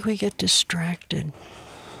 I think we get distracted.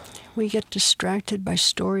 We get distracted by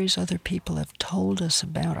stories other people have told us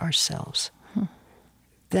about ourselves.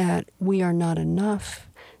 That we are not enough,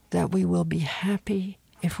 that we will be happy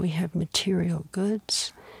if we have material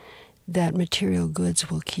goods, that material goods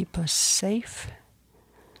will keep us safe.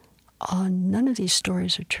 None of these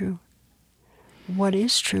stories are true. What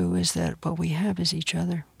is true is that what we have is each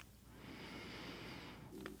other.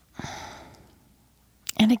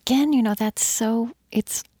 And again,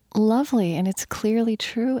 it's lovely and it's clearly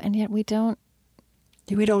true, and yet we don't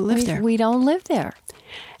live there. We don't live there.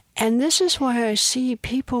 And this is why I see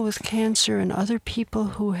people with cancer and other people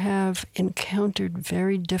who have encountered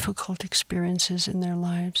very difficult experiences in their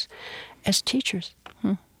lives as teachers.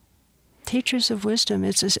 Teachers of wisdom.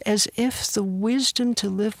 It's as if the wisdom to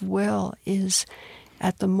live well is,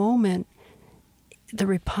 at the moment, the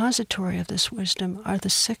repository of this wisdom are the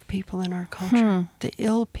sick people in our culture, the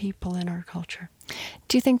ill people in our culture.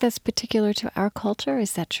 Do you think that's particular to our culture?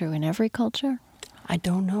 Is that true in every culture? I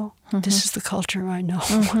don't know. This is the culture I know.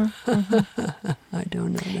 I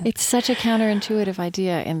don't know that. It's such a counterintuitive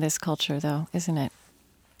idea in this culture, though, isn't it?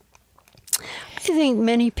 I think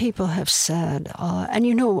many people have said,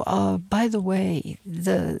 and by the way,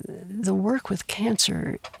 the work with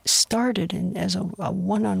cancer started as a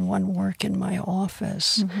one-on-one work in my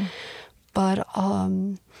office. But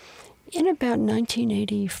in about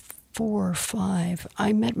 1984 or 5,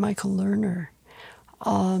 I met Michael Lerner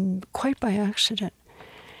quite by accident.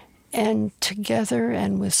 And together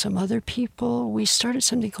and with some other people, we started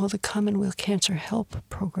something called the Commonwealth Cancer Help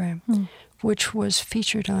Program, which was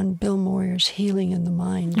featured on Bill Moyer's Healing in the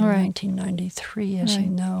Mind in 1993, as you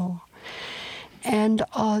know. And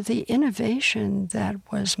the innovation that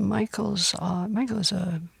was Michael's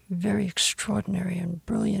a very extraordinary and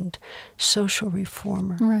brilliant social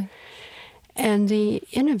reformer. Right. And the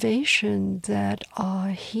innovation that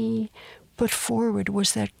he put forward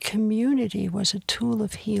was that community was a tool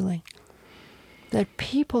of healing, that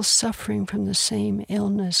people suffering from the same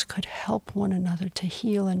illness could help one another to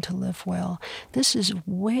heal and to live well. This is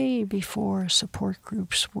way before support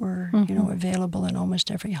groups were, available in almost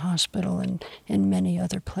every hospital and in many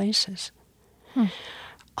other places.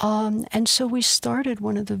 And so we started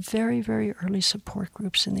one of the very, very early support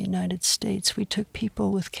groups in the United States. We took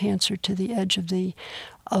people with cancer to the edge of the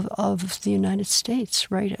United States,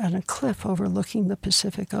 right on a cliff overlooking the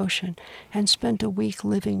Pacific Ocean, and spent a week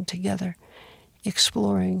living together,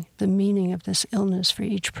 exploring the meaning of this illness for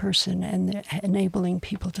each person and enabling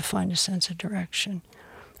people to find a sense of direction.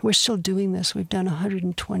 We're still doing this. We've done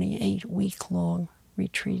 128 week-long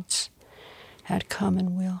retreats at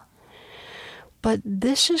Commonweal. But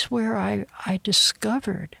this is where I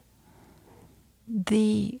discovered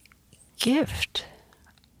the gift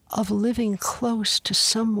of living close to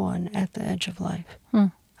someone at the edge of life,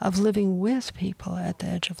 of living with people at the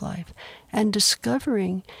edge of life, and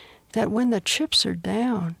discovering that when the chips are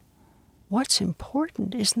down, what's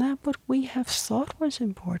important is not what we have thought was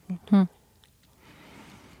important.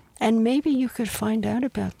 And maybe you could find out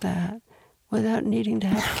about that without needing to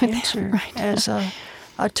have cancer as a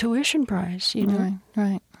tuition prize,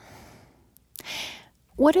 Right.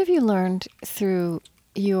 What have you learned through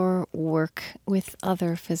your work with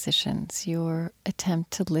other physicians, your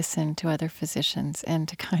attempt to listen to other physicians and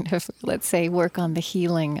to kind of, let's say, work on the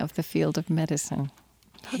healing of the field of medicine?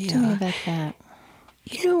 Talk to me about that.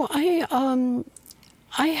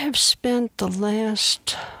 I have spent the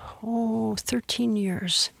last 13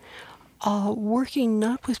 years working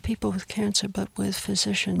not with people with cancer, but with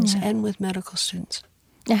physicians and with medical students.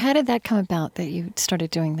 Now, how did that come about that you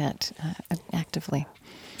started doing that actively?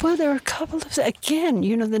 Well, there are a couple of, again,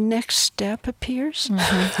 the next step appears.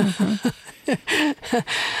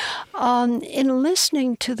 In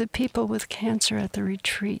listening to the people with cancer at the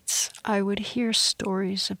retreats, I would hear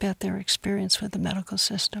stories about their experience with the medical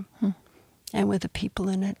system and with the people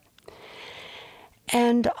in it.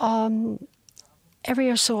 And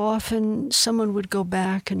every so often, someone would go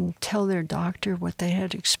back and tell their doctor what they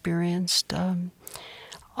had experienced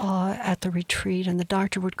at the retreat, and the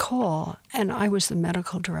doctor would call, and I was the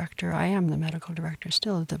medical director. I am the medical director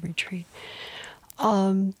still of the retreat.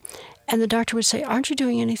 And the doctor would say, "Aren't you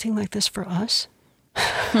doing anything like this for us?"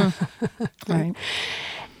 Right.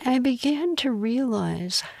 I began to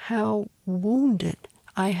realize how wounded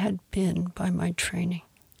I had been by my training.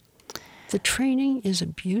 The training is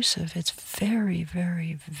abusive. It's very,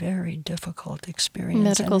 very, very difficult experience.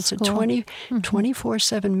 Medical and it's school. a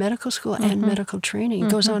 24/7 medical school and medical training. It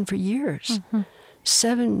goes on for years,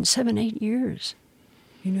 8 years,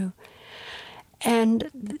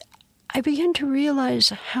 And I began to realize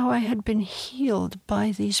how I had been healed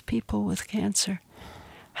by these people with cancer,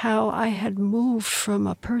 how I had moved from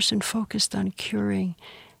a person focused on curing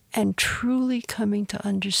and truly coming to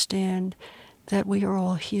understand that we are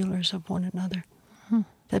all healers of one another,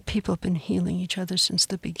 that people have been healing each other since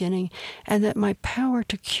the beginning, and that my power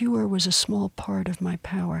to cure was a small part of my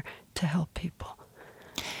power to help people.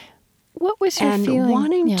 What was your feeling?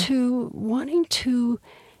 And wanting to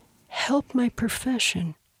help my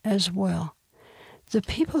profession as well. the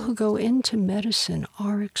people who go into medicine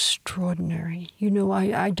are extraordinary. You know,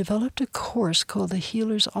 I developed a course called The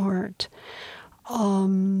Healer's Art.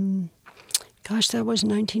 That was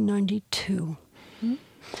 1992. Mm-hmm.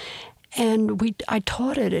 And I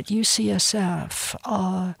taught it at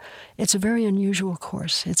UCSF. It's a very unusual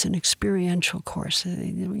course. It's an experiential course. They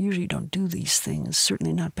usually don't do these things,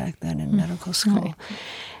 certainly not back then in medical school. Right.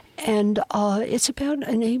 And it's about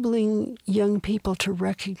enabling young people to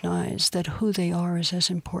recognize that who they are is as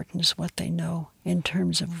important as what they know in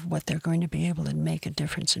terms of what they're going to be able to make a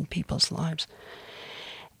difference in people's lives.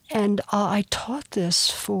 And I taught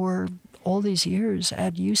this for all these years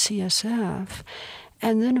at UCSF.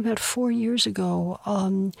 And then about 4 years ago,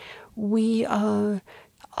 we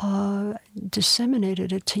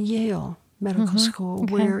disseminated it to Yale Medical School,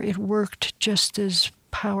 where it worked just as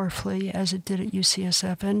powerfully as it did at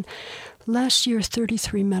UCSF. And last year,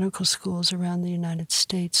 33 medical schools around the United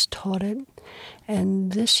States taught it.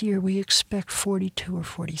 And this year, we expect 42 or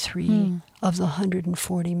 43 of the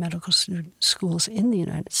 140 medical schools in the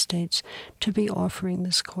United States to be offering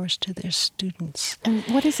this course to their students. And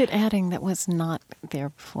what is it adding that was not there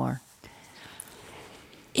before?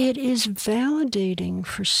 It is validating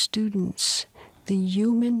for students the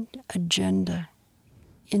human agenda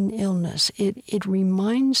in illness. It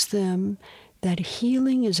reminds them that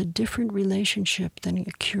healing is a different relationship than a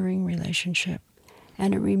curing relationship.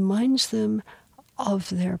 And it reminds them of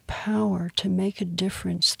their power to make a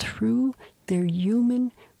difference through their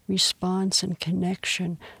human response and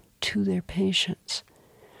connection to their patients.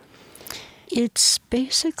 It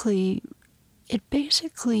basically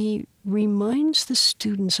reminds the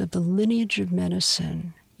students of the lineage of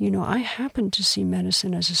medicine. You know, I happen to see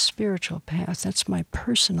medicine as a spiritual path. That's my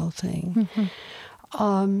personal thing.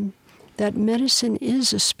 That medicine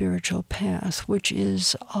is a spiritual path, which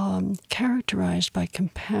is characterized by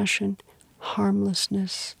compassion,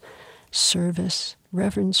 harmlessness, service,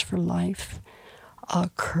 reverence for life,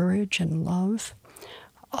 courage and love.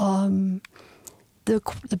 The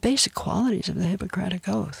basic qualities of the Hippocratic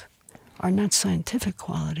Oath are not scientific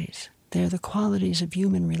qualities. They're the qualities of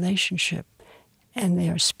human relationship, and they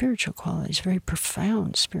are spiritual qualities, very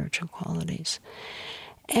profound spiritual qualities.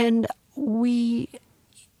 And we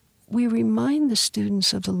remind the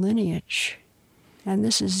students of the lineage, and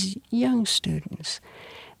this is young students,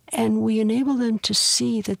 and we enable them to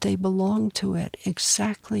see that they belong to it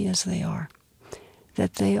exactly as they are,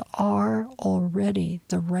 that they are already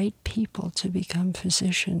the right people to become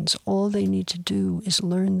physicians. All they need to do is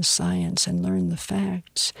learn the science and learn the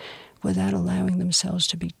facts without allowing themselves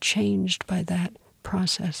to be changed by that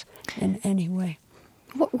process in any way.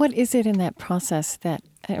 What is it in that process that,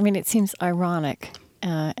 I mean, it seems ironic,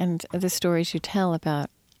 and the stories you tell about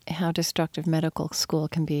how destructive medical school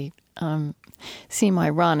can be seem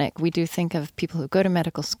ironic. We do think of people who go to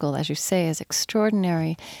medical school, as you say, as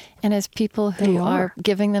extraordinary, and as people who are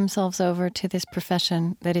giving themselves over to this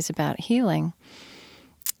profession that is about healing.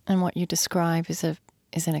 And what you describe is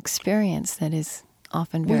an experience that is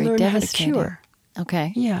often very devastating. How to cure.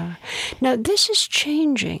 Okay. Yeah. Now, this is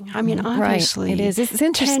changing. I mean, obviously. Right. It is. It's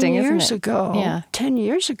interesting, isn't it? 10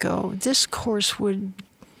 years ago, this course would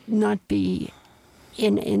not be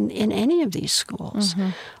in any of these schools.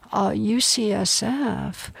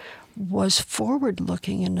 UCSF was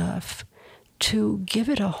forward-looking enough to give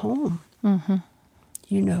it a home,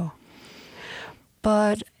 you know.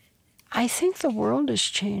 But I think the world is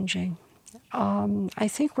changing. I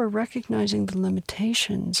think we're recognizing the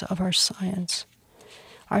limitations of our science.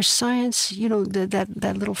 Our science, you know,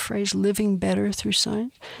 that little phrase, living better through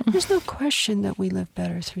science, there's no question that we live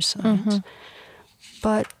better through science.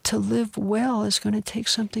 But to live well is going to take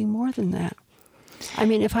something more than that. I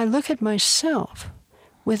mean, if I look at myself,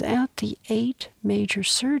 without the 8 major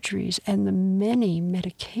surgeries and the many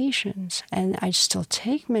medications, and I still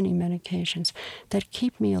take many medications that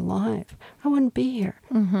keep me alive, I wouldn't be here.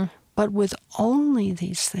 But with only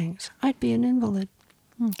these things, I'd be an invalid.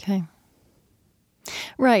 Okay.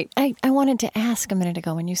 Right. I wanted to ask a minute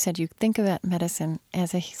ago when you said you think about medicine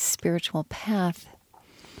as a spiritual path,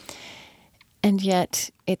 and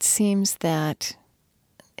yet it seems that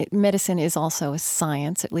medicine is also a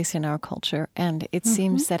science, at least in our culture, and it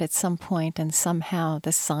seems that at some point and somehow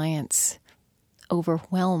the science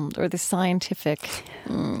overwhelmed, or the scientific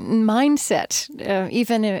mindset,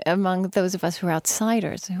 even among those of us who are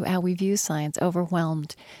outsiders, how we view science,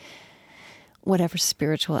 overwhelmed whatever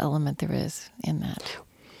spiritual element there is in that.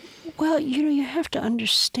 Well, you know, you have to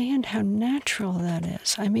understand how natural that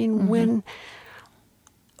is. I mean, when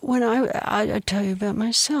I tell you about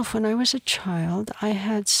myself, when I was a child, I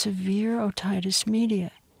had severe otitis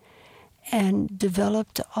media and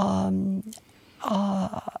developed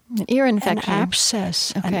An ear infection.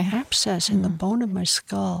 An abscess in the bone of my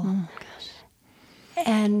skull. Oh, gosh.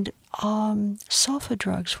 And sulfa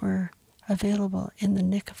drugs were available in the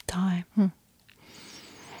nick of time.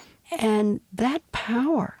 And that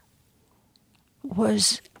power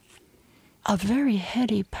was a very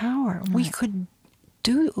heady power. Right. We could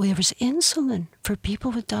there was insulin for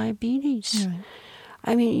people with diabetes. Right.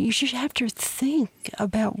 I mean, you should have to think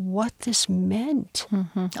about what this meant.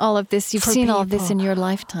 All of this, you've seen all of this in your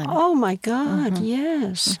lifetime. Oh, my God,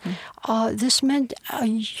 yes. This meant a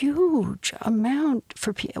huge amount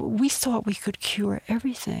for people. We thought we could cure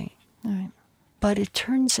everything. Right. But it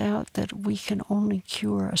turns out that we can only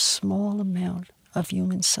cure a small amount of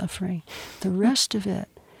human suffering. The rest of it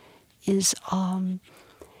is,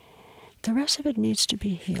 the rest of it needs to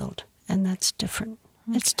be healed, and that's different.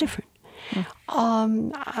 Okay. It's different.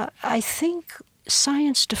 I think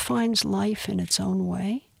science defines life in its own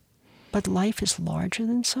way, but life is larger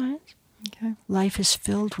than science. Okay. Life is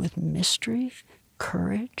filled with mystery,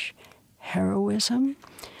 courage, heroism,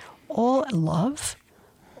 all love,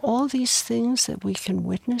 all these things that we can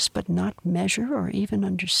witness but not measure or even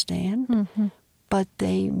understand, but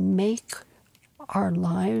they make our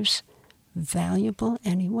lives valuable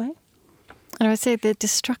anyway. And I would say the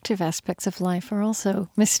destructive aspects of life are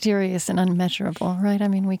also mysterious and unmeasurable, right? I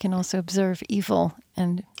mean, we can also observe evil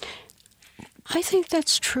and... I think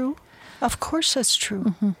that's true. Of course that's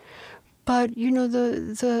true. But, you know,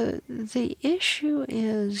 the issue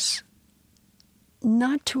is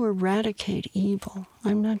not to eradicate evil.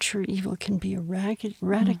 I'm not sure evil can be eradicated.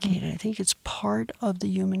 I think it's part of the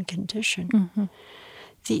human condition.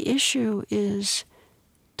 The issue is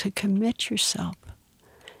to commit yourself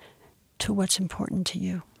to what's important to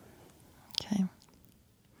you. Okay.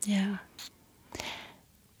 Yeah.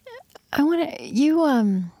 I want to,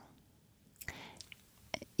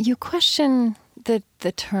 you question the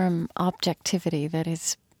term objectivity that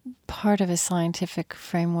is part of a scientific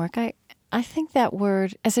framework. I think that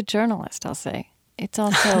word, as a journalist, I'll say, it's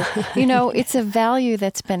also, you know, it's a value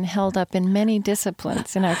that's been held up in many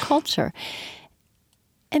disciplines in our culture.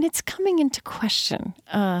 And it's coming into question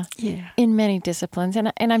in many disciplines.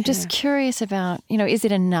 And I'm just curious about, you know, is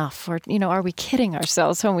it enough? Or, you know, are we kidding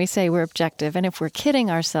ourselves when we say we're objective? And if we're kidding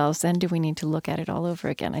ourselves, then do we need to look at it all over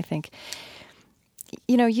again? I think,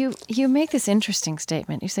 you know, you make this interesting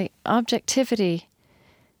statement. You say objectivity,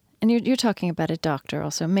 and you're talking about a doctor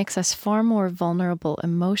also, makes us far more vulnerable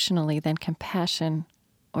emotionally than compassion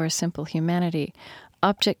or a simple humanity.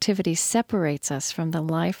 Objectivity separates us from the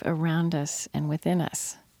life around us and within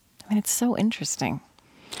us. I mean, it's so interesting.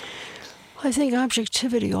 I think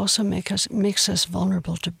objectivity also makes us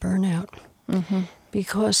vulnerable to burnout.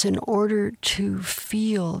 Because in order to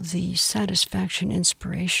feel the satisfaction,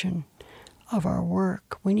 inspiration of our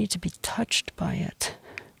work, we need to be touched by it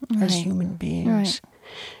as human beings.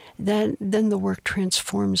 Then the work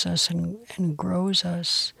transforms us and grows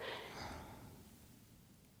us.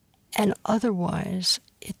 And otherwise,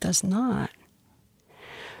 it does not.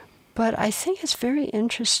 But I think it's very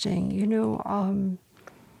interesting, you know,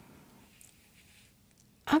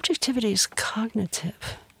 objectivity is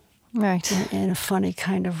cognitive. Right. In a funny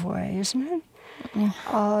kind of way, isn't it?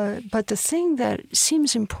 Yeah. But the thing that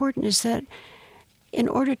seems important is that in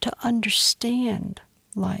order to understand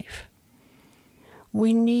life,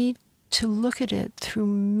 we need to look at it through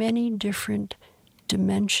many different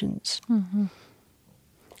dimensions.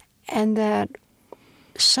 And that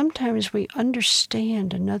sometimes we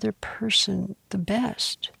understand another person the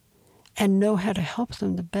best and know how to help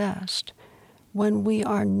them the best when we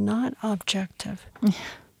are not objective.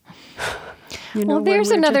 You know, well,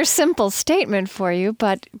 there's another simple statement for you,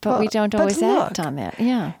 but we don't always act on that.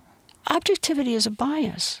 Yeah. Objectivity is a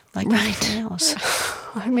bias, like anything else.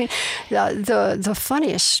 I mean, the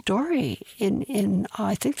funniest story in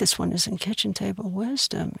I think this one is in Kitchen Table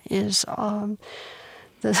Wisdom, is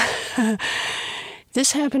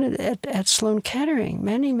this happened at Sloan Kettering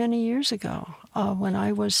many years ago when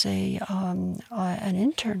I was an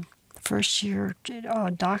intern, first year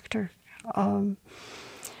doctor.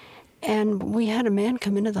 And we had a man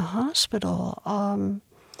come into the hospital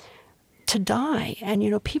to die. And, you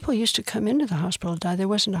know, people used to come into the hospital to die. There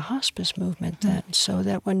wasn't a hospice movement then. So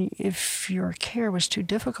that if your care was too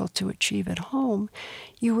difficult to achieve at home,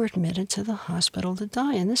 you were admitted to the hospital to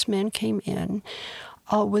die. And this man came in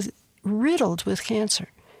riddled with cancer.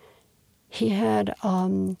 He had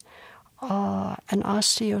an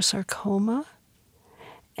osteosarcoma,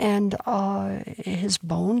 and his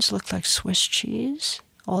bones looked like Swiss cheese.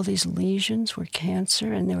 All these lesions were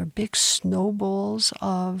cancer, and there were big snowballs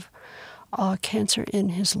of cancer in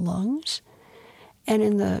his lungs. And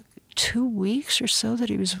in the 2 weeks or so that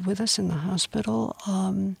he was with us in the hospital,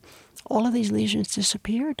 all of these lesions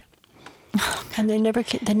disappeared. And they never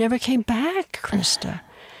came back, Krista.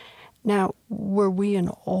 Now, were we in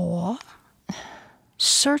awe?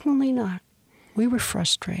 Certainly not. We were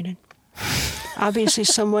frustrated. Obviously,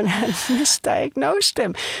 someone had misdiagnosed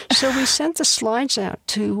him. So we sent the slides out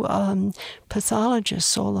to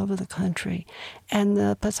pathologists all over the country. And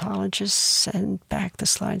the pathologists sent back the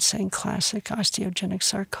slides saying classic osteogenic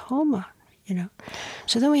sarcoma,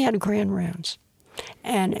 So then we had grand rounds.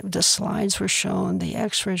 And the slides were shown, the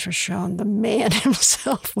x-rays were shown, the man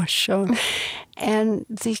himself was shown. And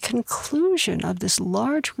the conclusion of this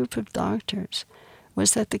large group of doctors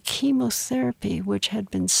was that the chemotherapy, which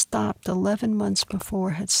had been stopped 11 months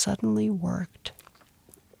before, had suddenly worked.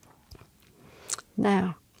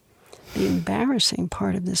 Now, the embarrassing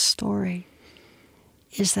part of this story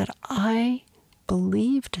is that I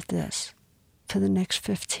believed this for the next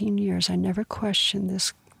 15 years. I never questioned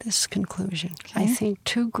this conclusion. Okay. I think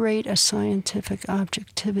too great a scientific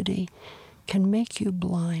objectivity can make you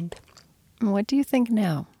blind. What do you think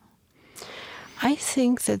now? I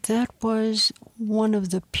think that was one of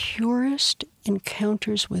the purest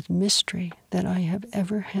encounters with mystery that I have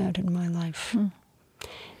ever had in my life.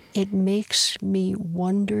 It makes me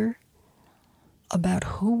wonder about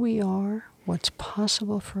who we are, what's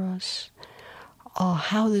possible for us,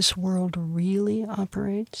 how this world really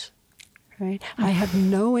operates. Right? I have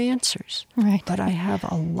no answers, right, but I have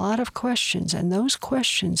a lot of questions, and those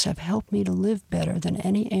questions have helped me to live better than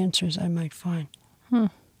any answers I might find.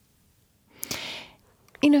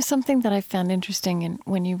 Something that I found interesting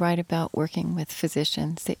when you write about working with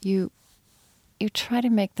physicians, that you try to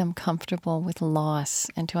make them comfortable with loss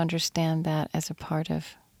and to understand that as a part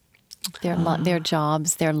of their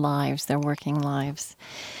jobs, their lives, their working lives.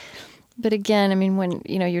 But again, when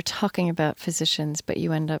you're talking about physicians, but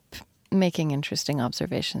you end up making interesting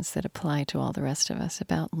observations that apply to all the rest of us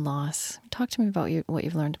about loss. Talk to me about what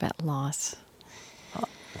you've learned about loss.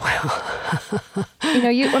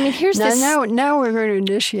 Here's this. Now we're going to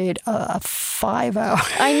initiate a 5-hour.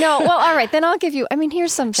 I know. Well, all right. Then I'll give you.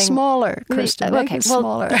 Here's something smaller, Krista. Make it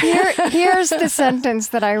smaller. Here's the sentence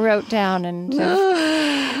that I wrote down, and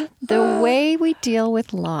the way we deal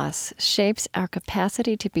with loss shapes our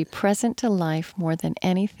capacity to be present to life more than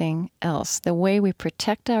anything else. The way we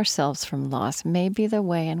protect ourselves from loss may be the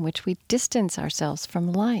way in which we distance ourselves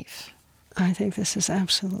from life. I think this is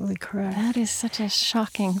absolutely correct. That is such a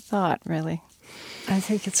shocking thought, really. I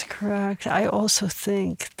think it's correct. I also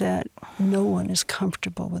think that no one is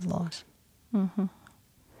comfortable with loss. Mm-hmm.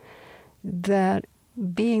 That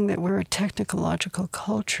being that we're a technological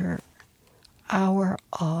culture, our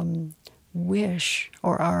wish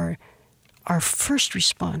or our first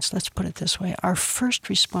response, let's put it this way, our first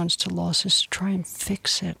response to loss is to try and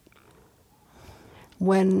fix it.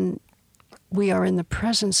 When we are in the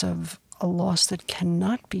presence of a loss that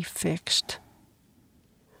cannot be fixed,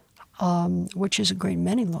 which is a great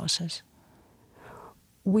many losses,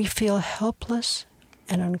 we feel helpless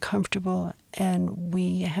and uncomfortable, and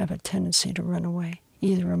we have a tendency to run away,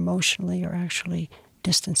 either emotionally or actually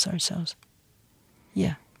distance ourselves.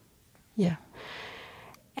 Yeah.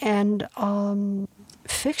 And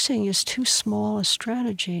fixing is too small a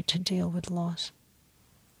strategy to deal with loss.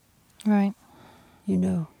 Right.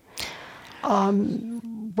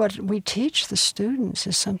 What we teach the students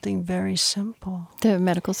is something very simple. The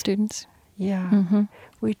medical students? Yeah. Mm-hmm.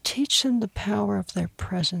 We teach them the power of their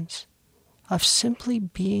presence, of simply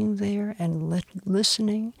being there and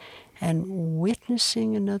listening and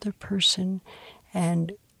witnessing another person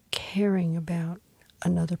and caring about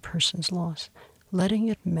another person's loss, letting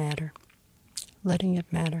it matter.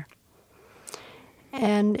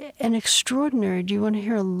 And an extraordinary, do you want to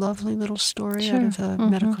hear a lovely little story Sure. out of the Mm-hmm.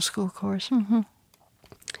 medical school course? Mm-hmm.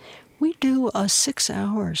 We do 6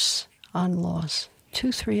 hours on loss, 2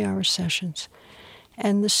 3-hour sessions.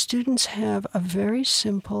 And the students have a very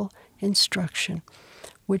simple instruction,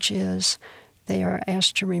 which is they are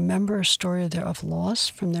asked to remember a story of loss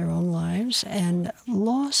from their own lives. And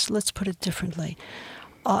loss, let's put it differently,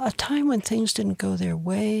 a time when things didn't go their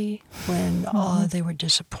way, when they were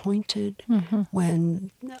disappointed, when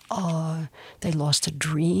they lost a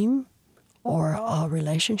dream or a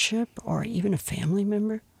relationship or even a family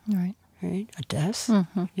member, Right. A death,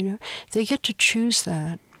 They get to choose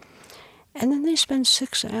that. And then they spend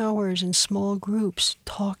 6 hours in small groups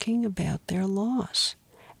talking about their loss.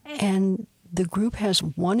 And the group has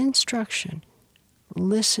one instruction: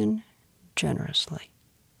 listen generously.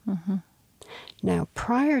 Now,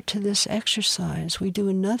 prior to this exercise, we do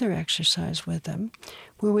another exercise with them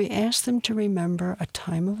where we ask them to remember a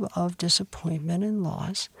time of disappointment and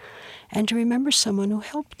loss and to remember someone who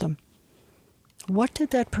helped them. What did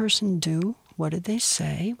that person do? What did they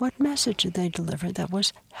say? What message did they deliver that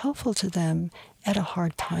was helpful to them at a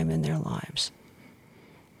hard time in their lives?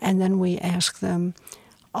 And then we ask them,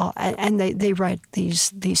 and they write these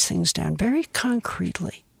things down very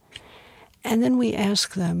concretely. And then we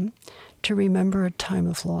ask them to remember a time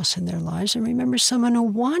of loss in their lives and remember someone who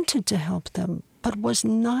wanted to help them but was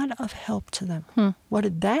not of help to them. What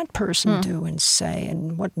did that person do and say,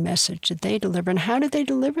 and what message did they deliver, and how did they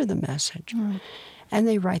deliver the message? And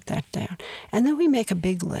they write that down. And then we make a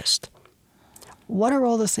big list. What are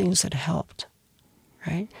all the things that helped,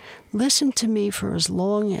 right? Listened to me for as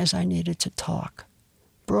long as I needed to talk.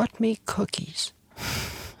 Brought me cookies.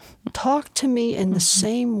 Talked to me in the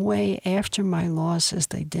same way after my loss as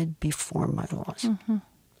they did before my loss,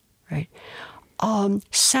 right?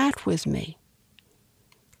 Sat with me,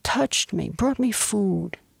 touched me, brought me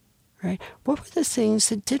food, right? What were the things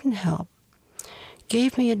that didn't help?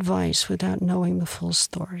 Gave me advice without knowing the full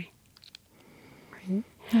story,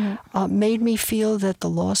 right? Made me feel that the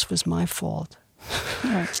loss was my fault,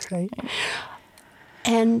 right?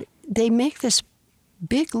 And they make this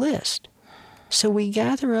big list. So we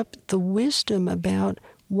gather up the wisdom about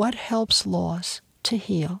what helps loss to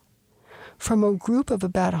heal from a group of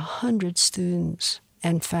about 100 students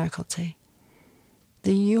and faculty.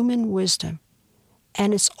 The human wisdom.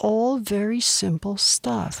 And it's all very simple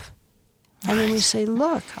stuff. And then we say,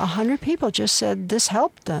 look, 100 people just said this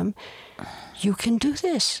helped them. You can do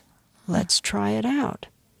this. Let's try it out.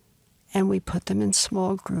 And we put them in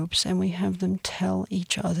small groups and we have them tell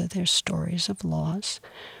each other their stories of loss.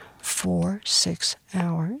 4-6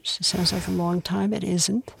 hours. It sounds like a long time. It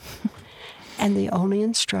isn't. And the only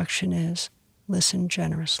instruction is listen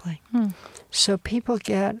generously. So people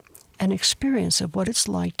get an experience of what it's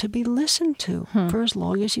like to be listened to for as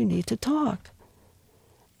long as you need to talk.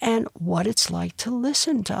 And what it's like to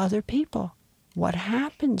listen to other people. What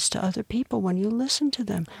happens to other people when you listen to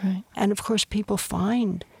them. Right. And of course, people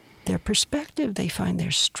find their perspective. They find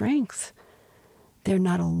their strength. They're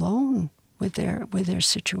not alone with their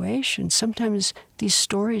situation. Sometimes these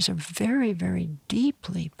stories are very, very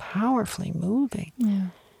deeply, powerfully moving. Yeah.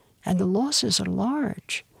 And the losses are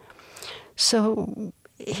large. So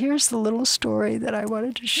here's the little story that I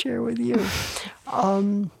wanted to share with you.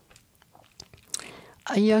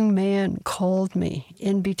 A young man called me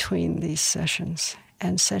in between these sessions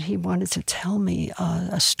and said he wanted to tell me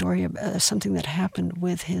a story about something that happened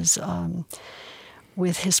with his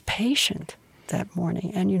patient that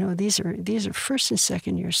morning. And, you know, these are first and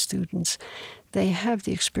second year students. They have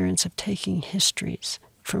the experience of taking histories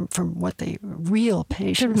from what they, real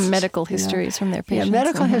patients. Medical histories from their patients. Yeah,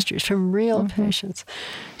 medical histories from real patients.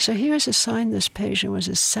 So he was assigned this patient, was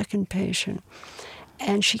his second patient.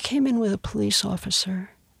 And she came in with a police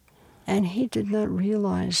officer. And he did not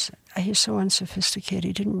realize, he's so unsophisticated,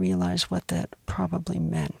 he didn't realize what that probably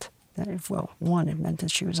meant. One, it meant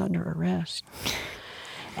that she was under arrest.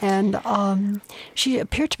 And she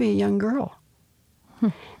appeared to be a young girl.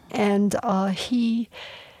 And he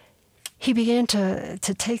began to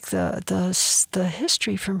take the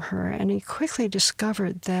history from her, and he quickly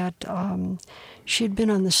discovered that she had been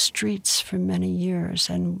on the streets for many years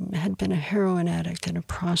and had been a heroin addict and a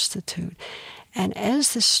prostitute. And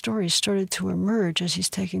as this story started to emerge, as he's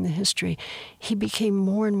taking the history, he became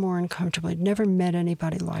more and more uncomfortable. He'd never met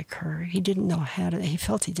anybody like her. He didn't know he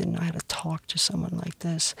felt he didn't know how to talk to someone like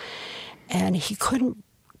this. And he couldn't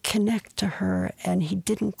connect to her, and he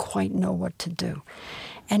didn't quite know what to do.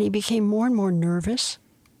 And he became more and more nervous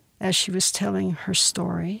as she was telling her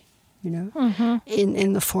story,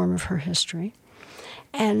 in the form of her history.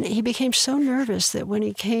 And he became so nervous that when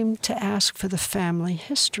he came to ask for the family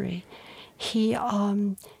history, he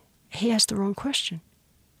asked the wrong question.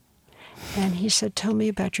 And he said, "Tell me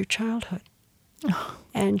about your childhood."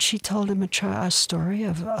 And she told him a story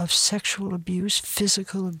of sexual abuse,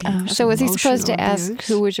 physical abuse. So was he supposed to ask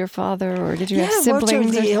who was your father, or did you have siblings? What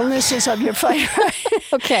are the illnesses of your father?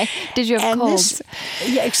 Okay. Did you have colds?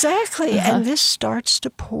 Yeah, exactly. And this starts to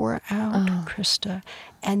pour out, Krista.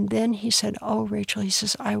 And then he said, "Oh, Rachel," he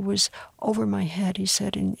says, "I was over my head," he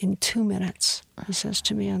said, in 2 minutes, he says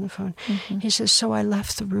to me on the phone. He says, "So I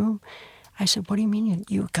left the room." I said, "What do you mean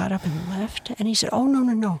you got up and left?" And he said, "Oh,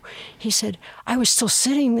 no. He said, "I was still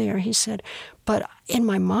sitting there." He said, "But in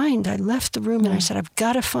my mind, I left the room and I said, I've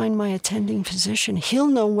got to find my attending physician. He'll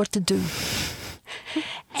know what to do."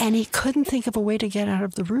 And he couldn't think of a way to get out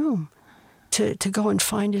of the room to go and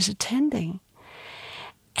find his attending.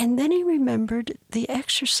 And then he remembered the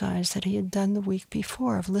exercise that he had done the week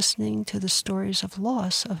before of listening to the stories of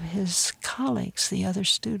loss of his colleagues, the other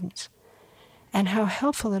students, and how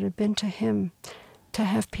helpful it had been to him to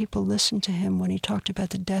have people listen to him when he talked about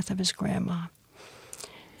the death of his grandma,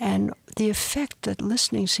 and the effect that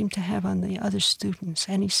listening seemed to have on the other students.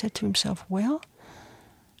 And he said to himself, well,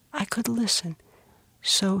 I could listen.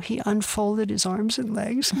 So he unfolded his arms and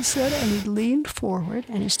legs, he said, and he leaned forward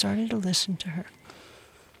and he started to listen to her.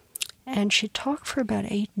 And she talked for about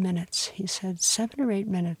 8 minutes, he said, 7 or 8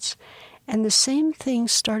 minutes. And the same thing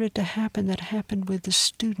started to happen that happened with the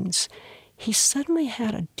students. He suddenly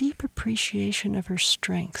had a deep appreciation of her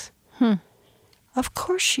strength. Of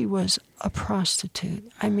course she was a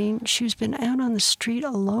prostitute. I mean, she's been out on the street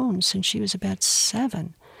alone since she was about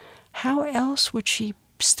 7. How else would she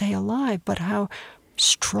stay alive? But how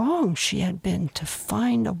strong she had been to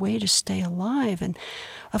find a way to stay alive. And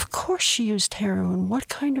of course she used heroin. What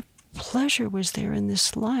kind of pleasure was there in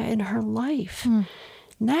in her life?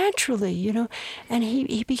 Naturally, you know. And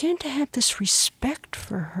he began to have this respect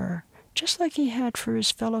for her, just like he had for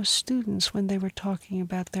his fellow students when they were talking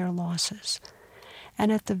about their losses.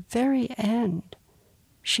 And at the very end,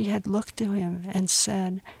 she had looked to him and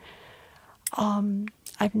said,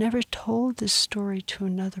 I've never told this story to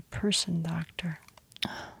another person, doctor.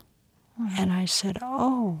 And I said,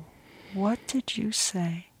 oh, what did you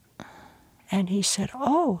say? And he said,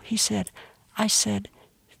 I said,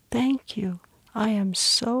 thank you. I am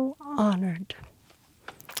so honored.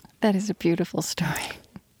 That is a beautiful story.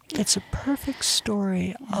 It's a perfect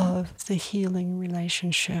story of the healing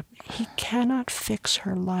relationship. He cannot fix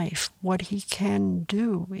her life. What he can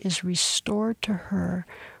do is restore to her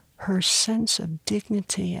her sense of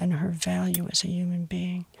dignity and her value as a human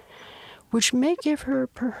being, which may give her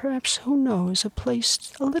perhaps, who knows, a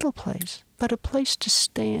little place, but a place to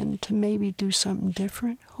stand, to maybe do something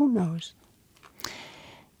different. Who knows?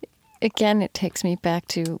 Again, it takes me back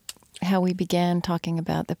to how we began talking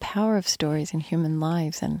about the power of stories in human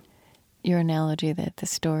lives, and your analogy that the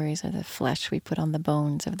stories are the flesh we put on the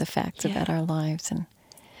bones of the facts about our lives. And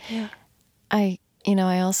I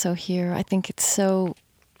also hear, I think it's so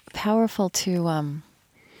powerful to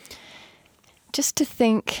just to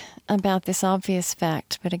think about this obvious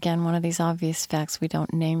fact, but again, one of these obvious facts we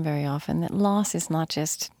don't name very often, that loss is not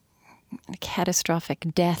just catastrophic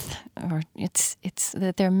death, or it's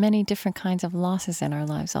that there are many different kinds of losses in our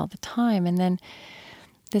lives all the time. And then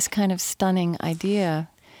this kind of stunning idea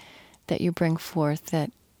that you bring forth,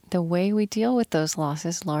 that the way we deal with those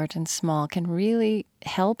losses, large and small, can really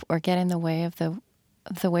help or get in the way of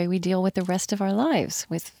the way we deal with the rest of our lives,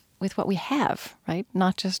 with what we have, right?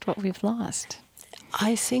 Not just what we've lost.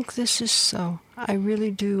 I think this is so. I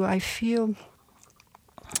really do. I feel,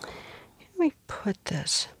 let me put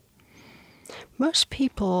this. Most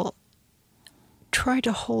people try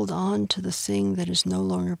to hold on to the thing that is no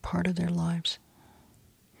longer part of their lives.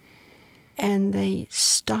 And they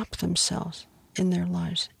stop themselves in their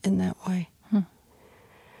lives in that way.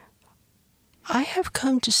 I have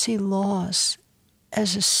come to see loss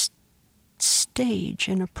as a stage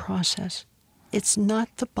in a process. It's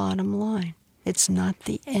not the bottom line. It's not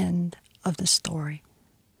the end of the story.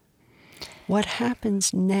 What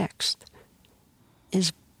happens next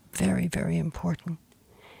is very, very important.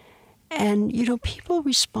 And, people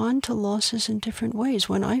respond to losses in different ways.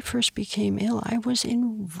 When I first became ill, I was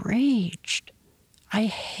enraged. I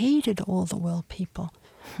hated all the well people.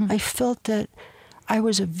 I felt that I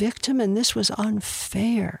was a victim and this was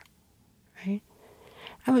unfair, right?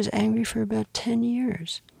 I was angry for about 10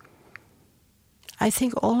 years. I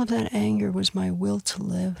think all of that anger was my will to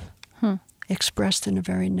live, expressed in a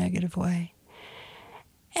very negative way.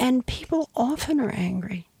 And people often are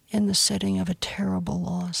angry in the setting of a terrible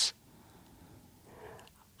loss.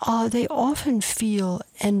 They often feel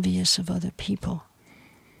envious of other people.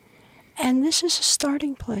 And this is a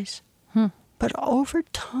starting place. But over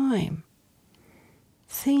time,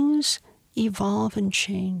 things evolve and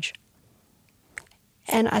change.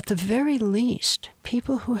 And at the very least,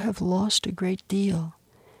 people who have lost a great deal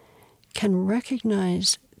can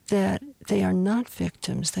recognize that they are not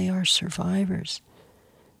victims, they are survivors.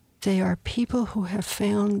 They are people who have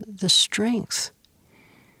found the strength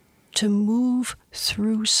to move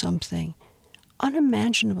through something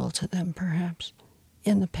unimaginable to them, perhaps,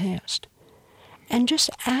 in the past. And just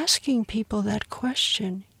asking people that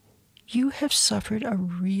question, you have suffered a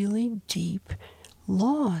really deep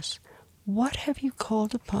loss. What have you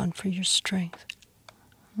called upon for your strength?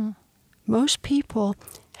 Most people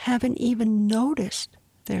haven't even noticed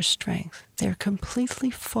their strength. They're completely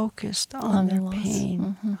focused on their loss.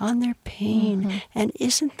 pain, Mm-hmm. on their pain. Mm-hmm. And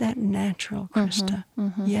isn't that natural, Krista?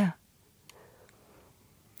 Mm-hmm. Yeah.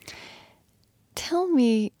 Tell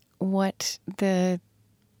me what the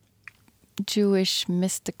Jewish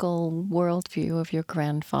mystical worldview of your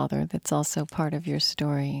grandfather, that's also part of your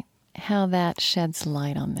story, how that sheds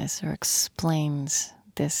light on this or explains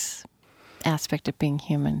this aspect of being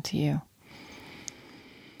human to you.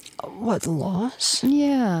 What, loss?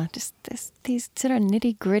 Yeah, just these sort of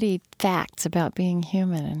nitty-gritty facts about being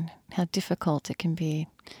human and how difficult it can be,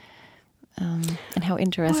 and how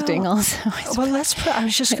interesting also. Well, I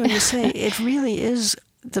was just going to say, it really is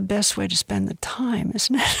the best way to spend the time,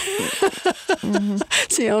 isn't it? Mm-hmm.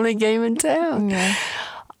 It's the only game in town. Yeah.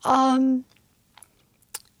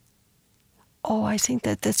 I think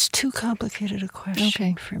that's too complicated a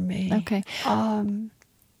question for me. Okay.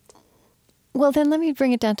 Well, then let me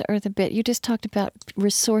bring it down to earth a bit. You just talked about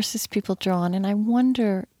resources people draw on, and I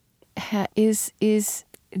wonder, is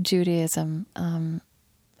Judaism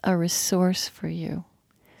a resource for you?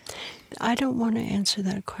 I don't want to answer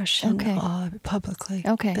that question publicly.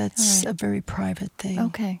 Okay. That's All right. a very private thing.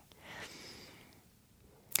 Okay.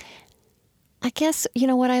 I guess,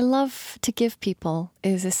 what I love to give people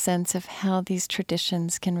is a sense of how these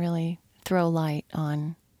traditions can really throw light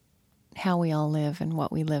on how we all live and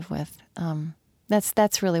what we live with.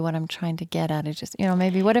 That's really what I'm trying to get at. It's just,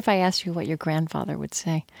 maybe what if I asked you what your grandfather would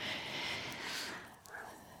say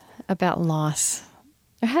about loss?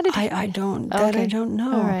 Or how did I don't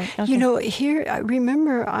know. All right. Okay. Here,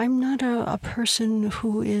 remember, I'm not a person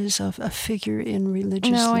who is a figure in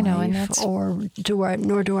religious life. I know, and that's... nor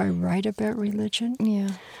do I write about religion. Yeah.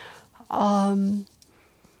 I'm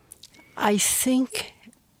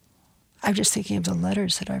just thinking of the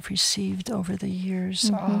letters that I've received over the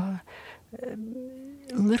years,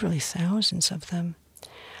 literally thousands of them,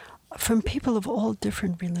 from people of all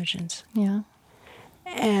different religions. Yeah.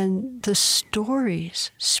 And the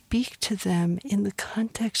stories speak to them in the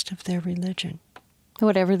context of their religion.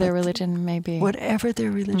 Whatever their religion may be. Whatever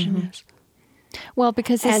their religion is. Well,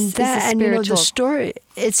 because this is a spiritual... the story,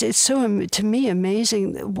 it's so, to me,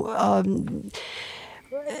 amazing. A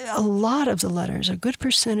lot of the letters, a good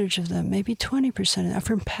percentage of them, maybe 20% of them, are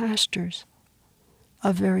from pastors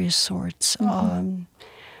of various sorts.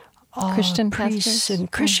 Christian priests pastors?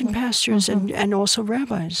 and Christian pastors and also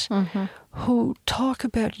rabbis who talk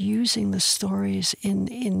about using the stories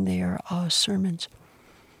in their sermons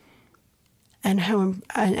and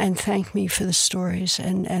and thank me for the stories.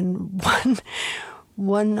 And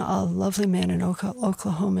one lovely man in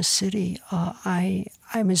Oklahoma City,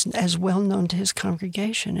 I'm as well known to his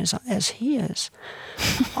congregation as he is.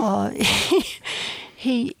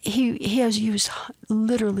 He has used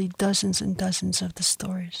literally dozens and dozens of the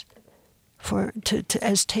stories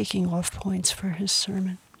as taking off points for his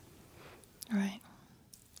sermon. Right.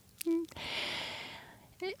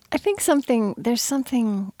 I think there's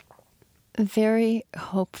something very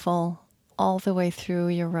hopeful all the way through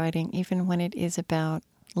your writing, even when it is about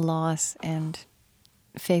loss and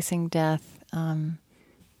facing death, the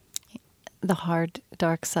hard,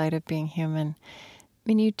 dark side of being human. I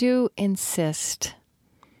mean, you do insist,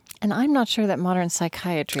 and I'm not sure that modern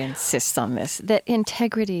psychiatry insists on this, that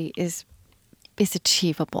integrity is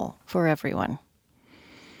achievable for everyone.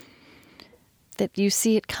 That you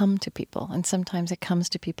see it come to people, and sometimes it comes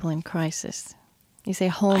to people in crisis. You say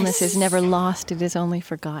wholeness is never lost, it is only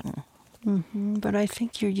forgotten. Mm-hmm. But I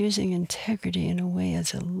think you're using integrity in a way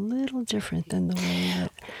that's a little different than the way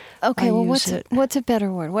that I use it. What's a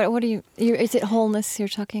better word? What do you is it wholeness you're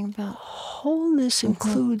talking about? Wholeness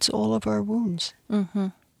includes all of our wounds. Mm-hmm.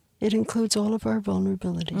 It includes all of our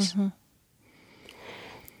vulnerabilities. Mm-hmm.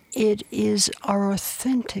 It is our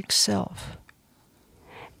authentic self.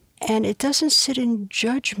 And it doesn't sit in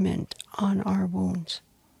judgment on our wounds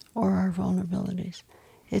or our vulnerabilities.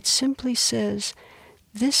 It simply says,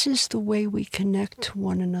 this is the way we connect to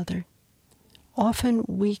one another. Often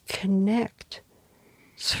we connect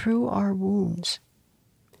through our wounds,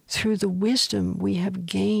 through the wisdom we have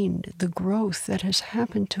gained, the growth that has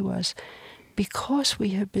happened to us because we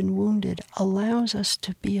have been wounded allows us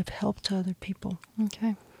to be of help to other people.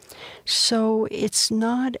 Okay. So it's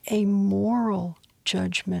not a moral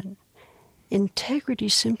judgment. Integrity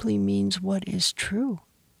simply means what is true.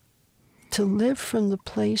 To live from the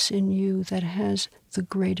place in you that has the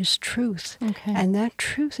greatest truth. Okay. And that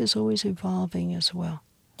truth is always evolving as well.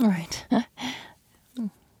 Right.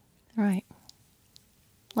 Right.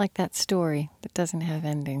 Like that story that doesn't have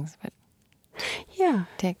endings, but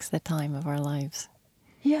takes the time of our lives.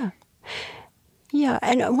 Yeah. Yeah,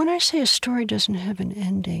 and when I say a story doesn't have an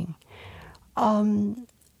ending,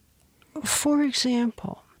 For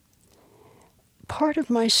example, part of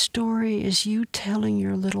my story is you telling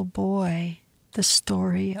your little boy the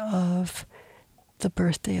story of the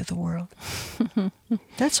birthday of the world.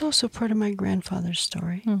 That's also part of my grandfather's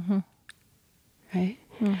story, right?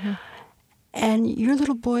 And your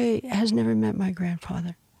little boy has never met my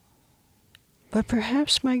grandfather. But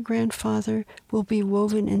perhaps my grandfather will be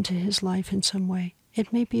woven into his life in some way.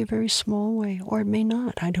 It may be a very small way, or it may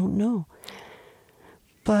not. I don't know.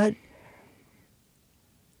 But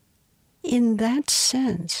in that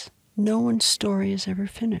sense, no one's story is ever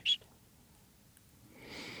finished.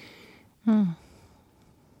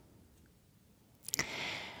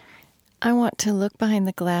 I want to look behind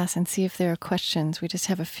the glass and see if there are questions. We just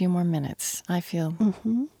have a few more minutes, I feel.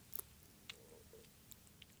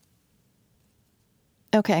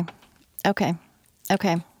 Okay.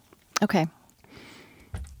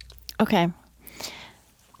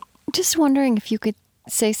 Just wondering if you could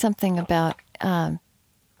say something about, all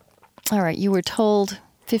right, you were told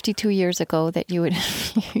 52 years ago that you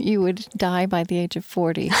would die by the age of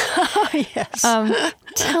 40. Yes.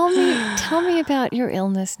 Tell me about your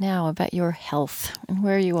illness now, about your health and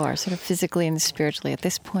where you are, sort of physically and spiritually at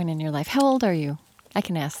this point in your life. How old are you? I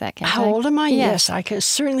can ask that, can't I? How old am I? Yes. Yes, I can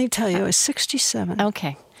certainly tell you. I was 67.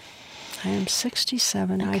 Okay. I am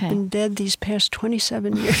 67. Okay. I've been dead these past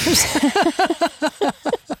 27 years.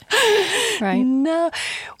 Right. No.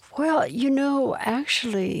 Well,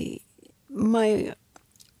 actually, my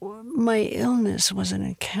illness was an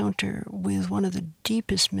encounter with one of the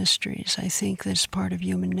deepest mysteries, I think, that's part of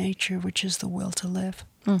human nature, which is the will to live.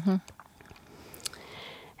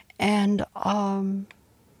 And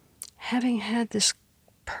having had this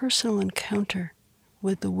personal encounter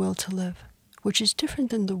with the will to live, which is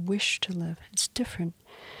different than the wish to live. It's different.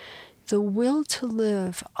 The will to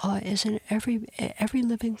live is in every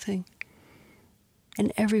living thing,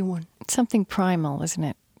 in everyone. It's something primal, isn't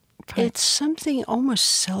it? It's something almost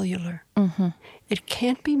cellular. It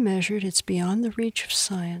can't be measured. It's beyond the reach of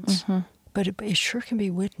science, but it sure can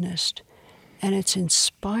be witnessed, and it's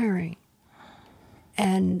inspiring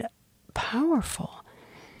and powerful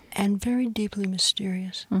and very deeply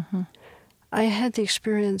mysterious. I had the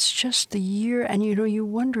experience just the year, and you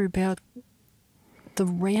wonder about the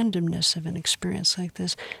randomness of an experience like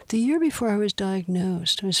this. The year before I was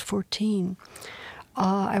diagnosed, I was 14,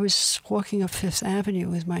 I was walking up Fifth Avenue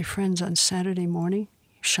with my friends on Saturday morning,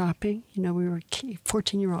 shopping. We were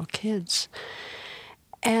 14-year-old kids.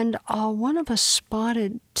 And one of us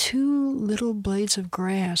spotted two little blades of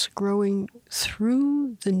grass growing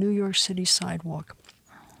through the New York City sidewalk.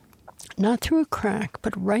 Not through a crack,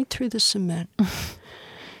 but right through the cement.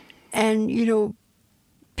 And,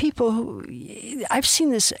 people who... I've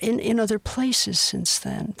seen this in other places since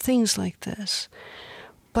then, things like this.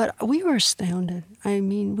 But we were astounded. I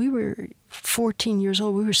mean, we were 14 years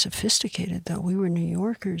old. We were sophisticated, though. We were New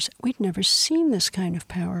Yorkers. We'd never seen this kind of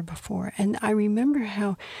power before. And I remember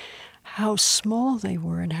how small they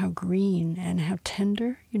were and how green and how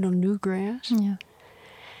tender, new grass. Yeah.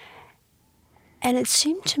 And it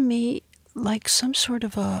seemed to me like some sort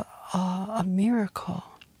of a miracle.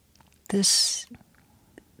 This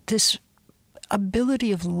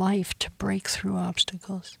ability of life to break through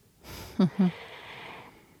obstacles.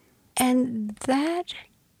 And that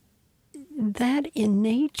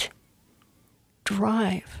innate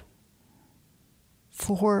drive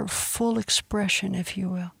for full expression, if you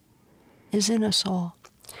will, is in us all.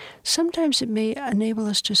 Sometimes it may enable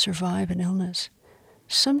us to survive an illness.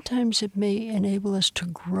 Sometimes it may enable us to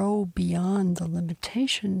grow beyond the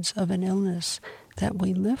limitations of an illness that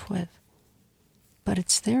we live with. But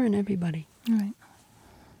it's there in everybody. Right.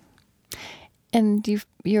 And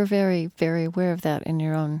you're very, very aware of that in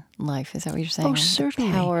your own life. Is that what you're saying? Oh, certainly.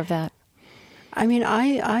 The power of that. I mean,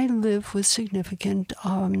 I live with significant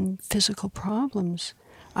physical problems.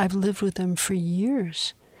 I've lived with them for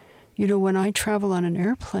years. When I travel on an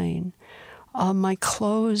airplane, my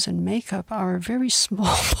clothes and makeup are a very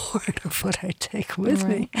small part of what I take with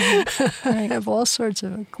me. Right. I have all sorts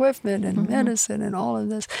of equipment and medicine and all of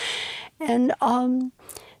this. And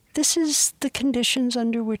this is the conditions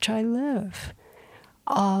under which I live.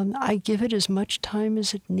 I give it as much time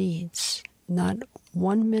as it needs, not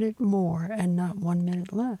 1 minute more and not 1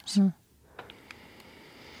 minute less.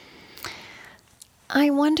 I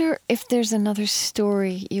wonder if there's another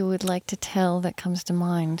story you would like to tell that comes to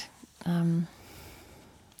mind,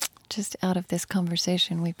 just out of this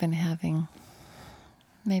conversation we've been having.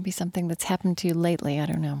 Maybe something that's happened to you lately, I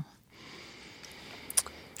don't know.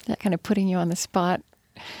 That kind of putting you on the spot.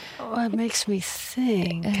 Oh, it makes me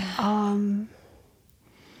think.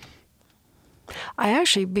 I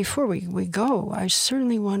actually, before we go, I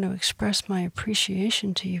certainly want to express my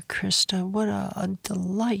appreciation to you, Krista. What a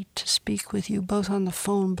delight to speak with you, both on the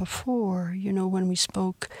phone before, when we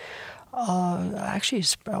spoke. Actually,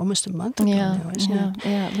 it's almost a month ago now, isn't it?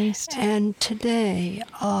 Yeah, at least. And today,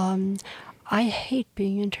 I hate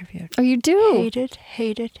being interviewed. Oh, you do?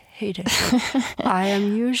 Hate it. I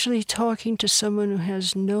am usually talking to someone who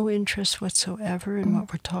has no interest whatsoever in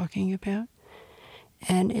what we're talking about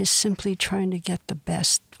and is simply trying to get the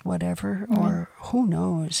best whatever, or who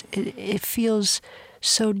knows. It feels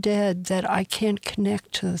so dead that I can't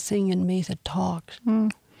connect to the thing in me that talks.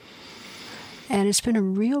 And it's been a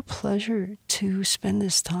real pleasure to spend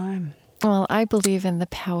this time. Well, I believe in the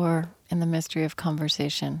power and the mystery of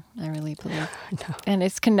conversation. I really believe. No. And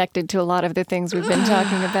it's connected to a lot of the things we've been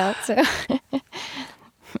talking about. So,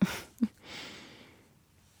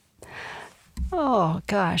 oh,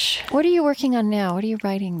 gosh. what are you working on now? What are you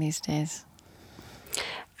writing these days?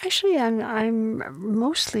 Actually, I'm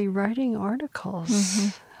mostly writing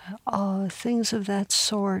articles, things of that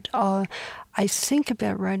sort. I think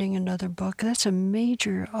about writing another book. That's a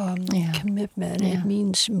major commitment. Yeah. It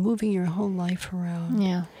means moving your whole life around.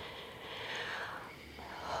 Yeah.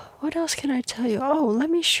 What else can I tell you? Oh, let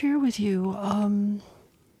me share with you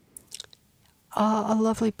a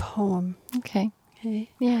lovely poem. Okay.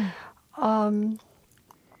 Yeah. The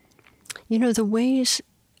ways.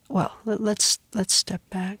 Well, let's step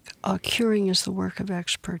back. Curing is the work of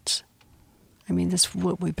experts. I mean, that's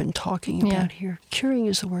what we've been talking about here. Curing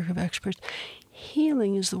is the work of experts.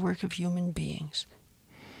 Healing is the work of human beings.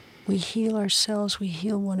 We heal ourselves, we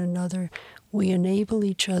heal one another, we enable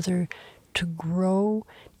each other to grow,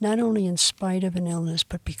 not only in spite of an illness,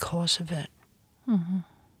 but because of it.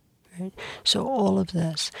 Right? So all of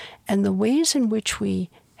this. And the ways in which we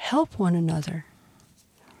help one another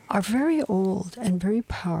are very old and very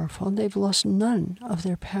powerful. They've lost none of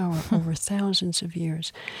their power over thousands of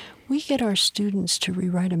years. We get our students to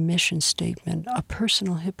rewrite a mission statement, a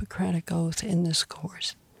personal Hippocratic oath in this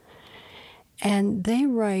course. And they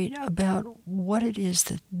write about what it is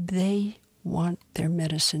that they want their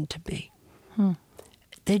medicine to be.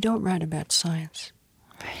 They don't write about science.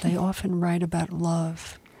 They often write about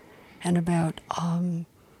love and about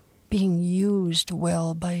being used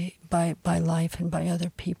well by life and by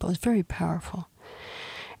other people. It's very powerful.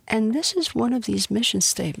 And this is one of these mission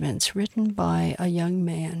statements written by a young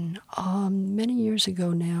man many years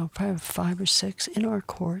ago now, probably 5 or 6, in our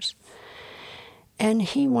course. And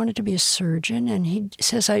he wanted to be a surgeon, and he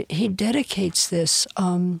says he dedicates this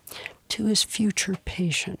to his future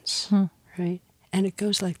patients, right? And it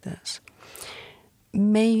goes like this.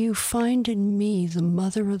 May you find in me the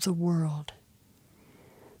mother of the world.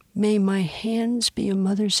 May my hands be a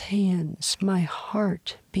mother's hands, my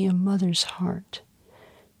heart be a mother's heart.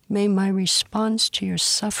 May my response to your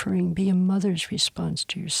suffering be a mother's response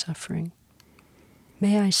to your suffering.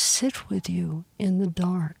 May I sit with you in the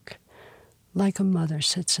dark, like a mother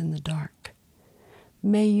sits in the dark.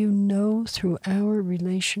 May you know through our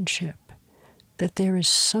relationship that there is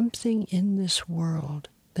something in this world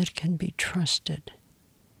that can be trusted.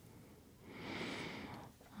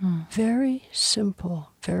 Very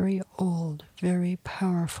simple, very old, very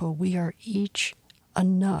powerful. We are each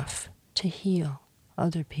enough to heal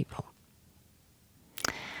other people.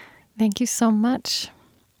 Thank you so much.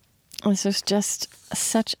 This was just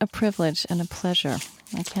such a privilege and a pleasure.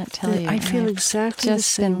 I can't tell you. I feel exactly the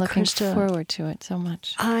just same, been looking Krista. forward to it so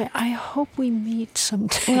much. I hope we meet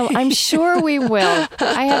someday. Well, I'm sure we will.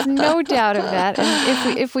 I have no doubt of that.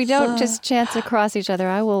 And if we don't just chance across each other,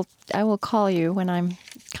 I will call you when I'm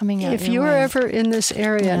coming out. If your you're way. ever in this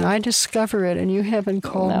area and I discover it and you haven't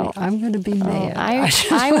called me, I'm going to be mad.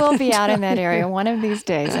 I will be out in that area one of these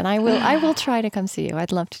days, and I will try to come see you.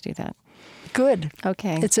 I'd love to do that. Good.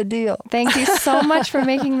 Okay. It's a deal. Thank you so much for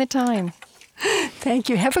making the time. Thank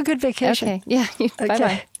you. Have a good vacation. Okay. Yeah.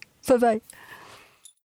 Bye-bye. Bye-bye.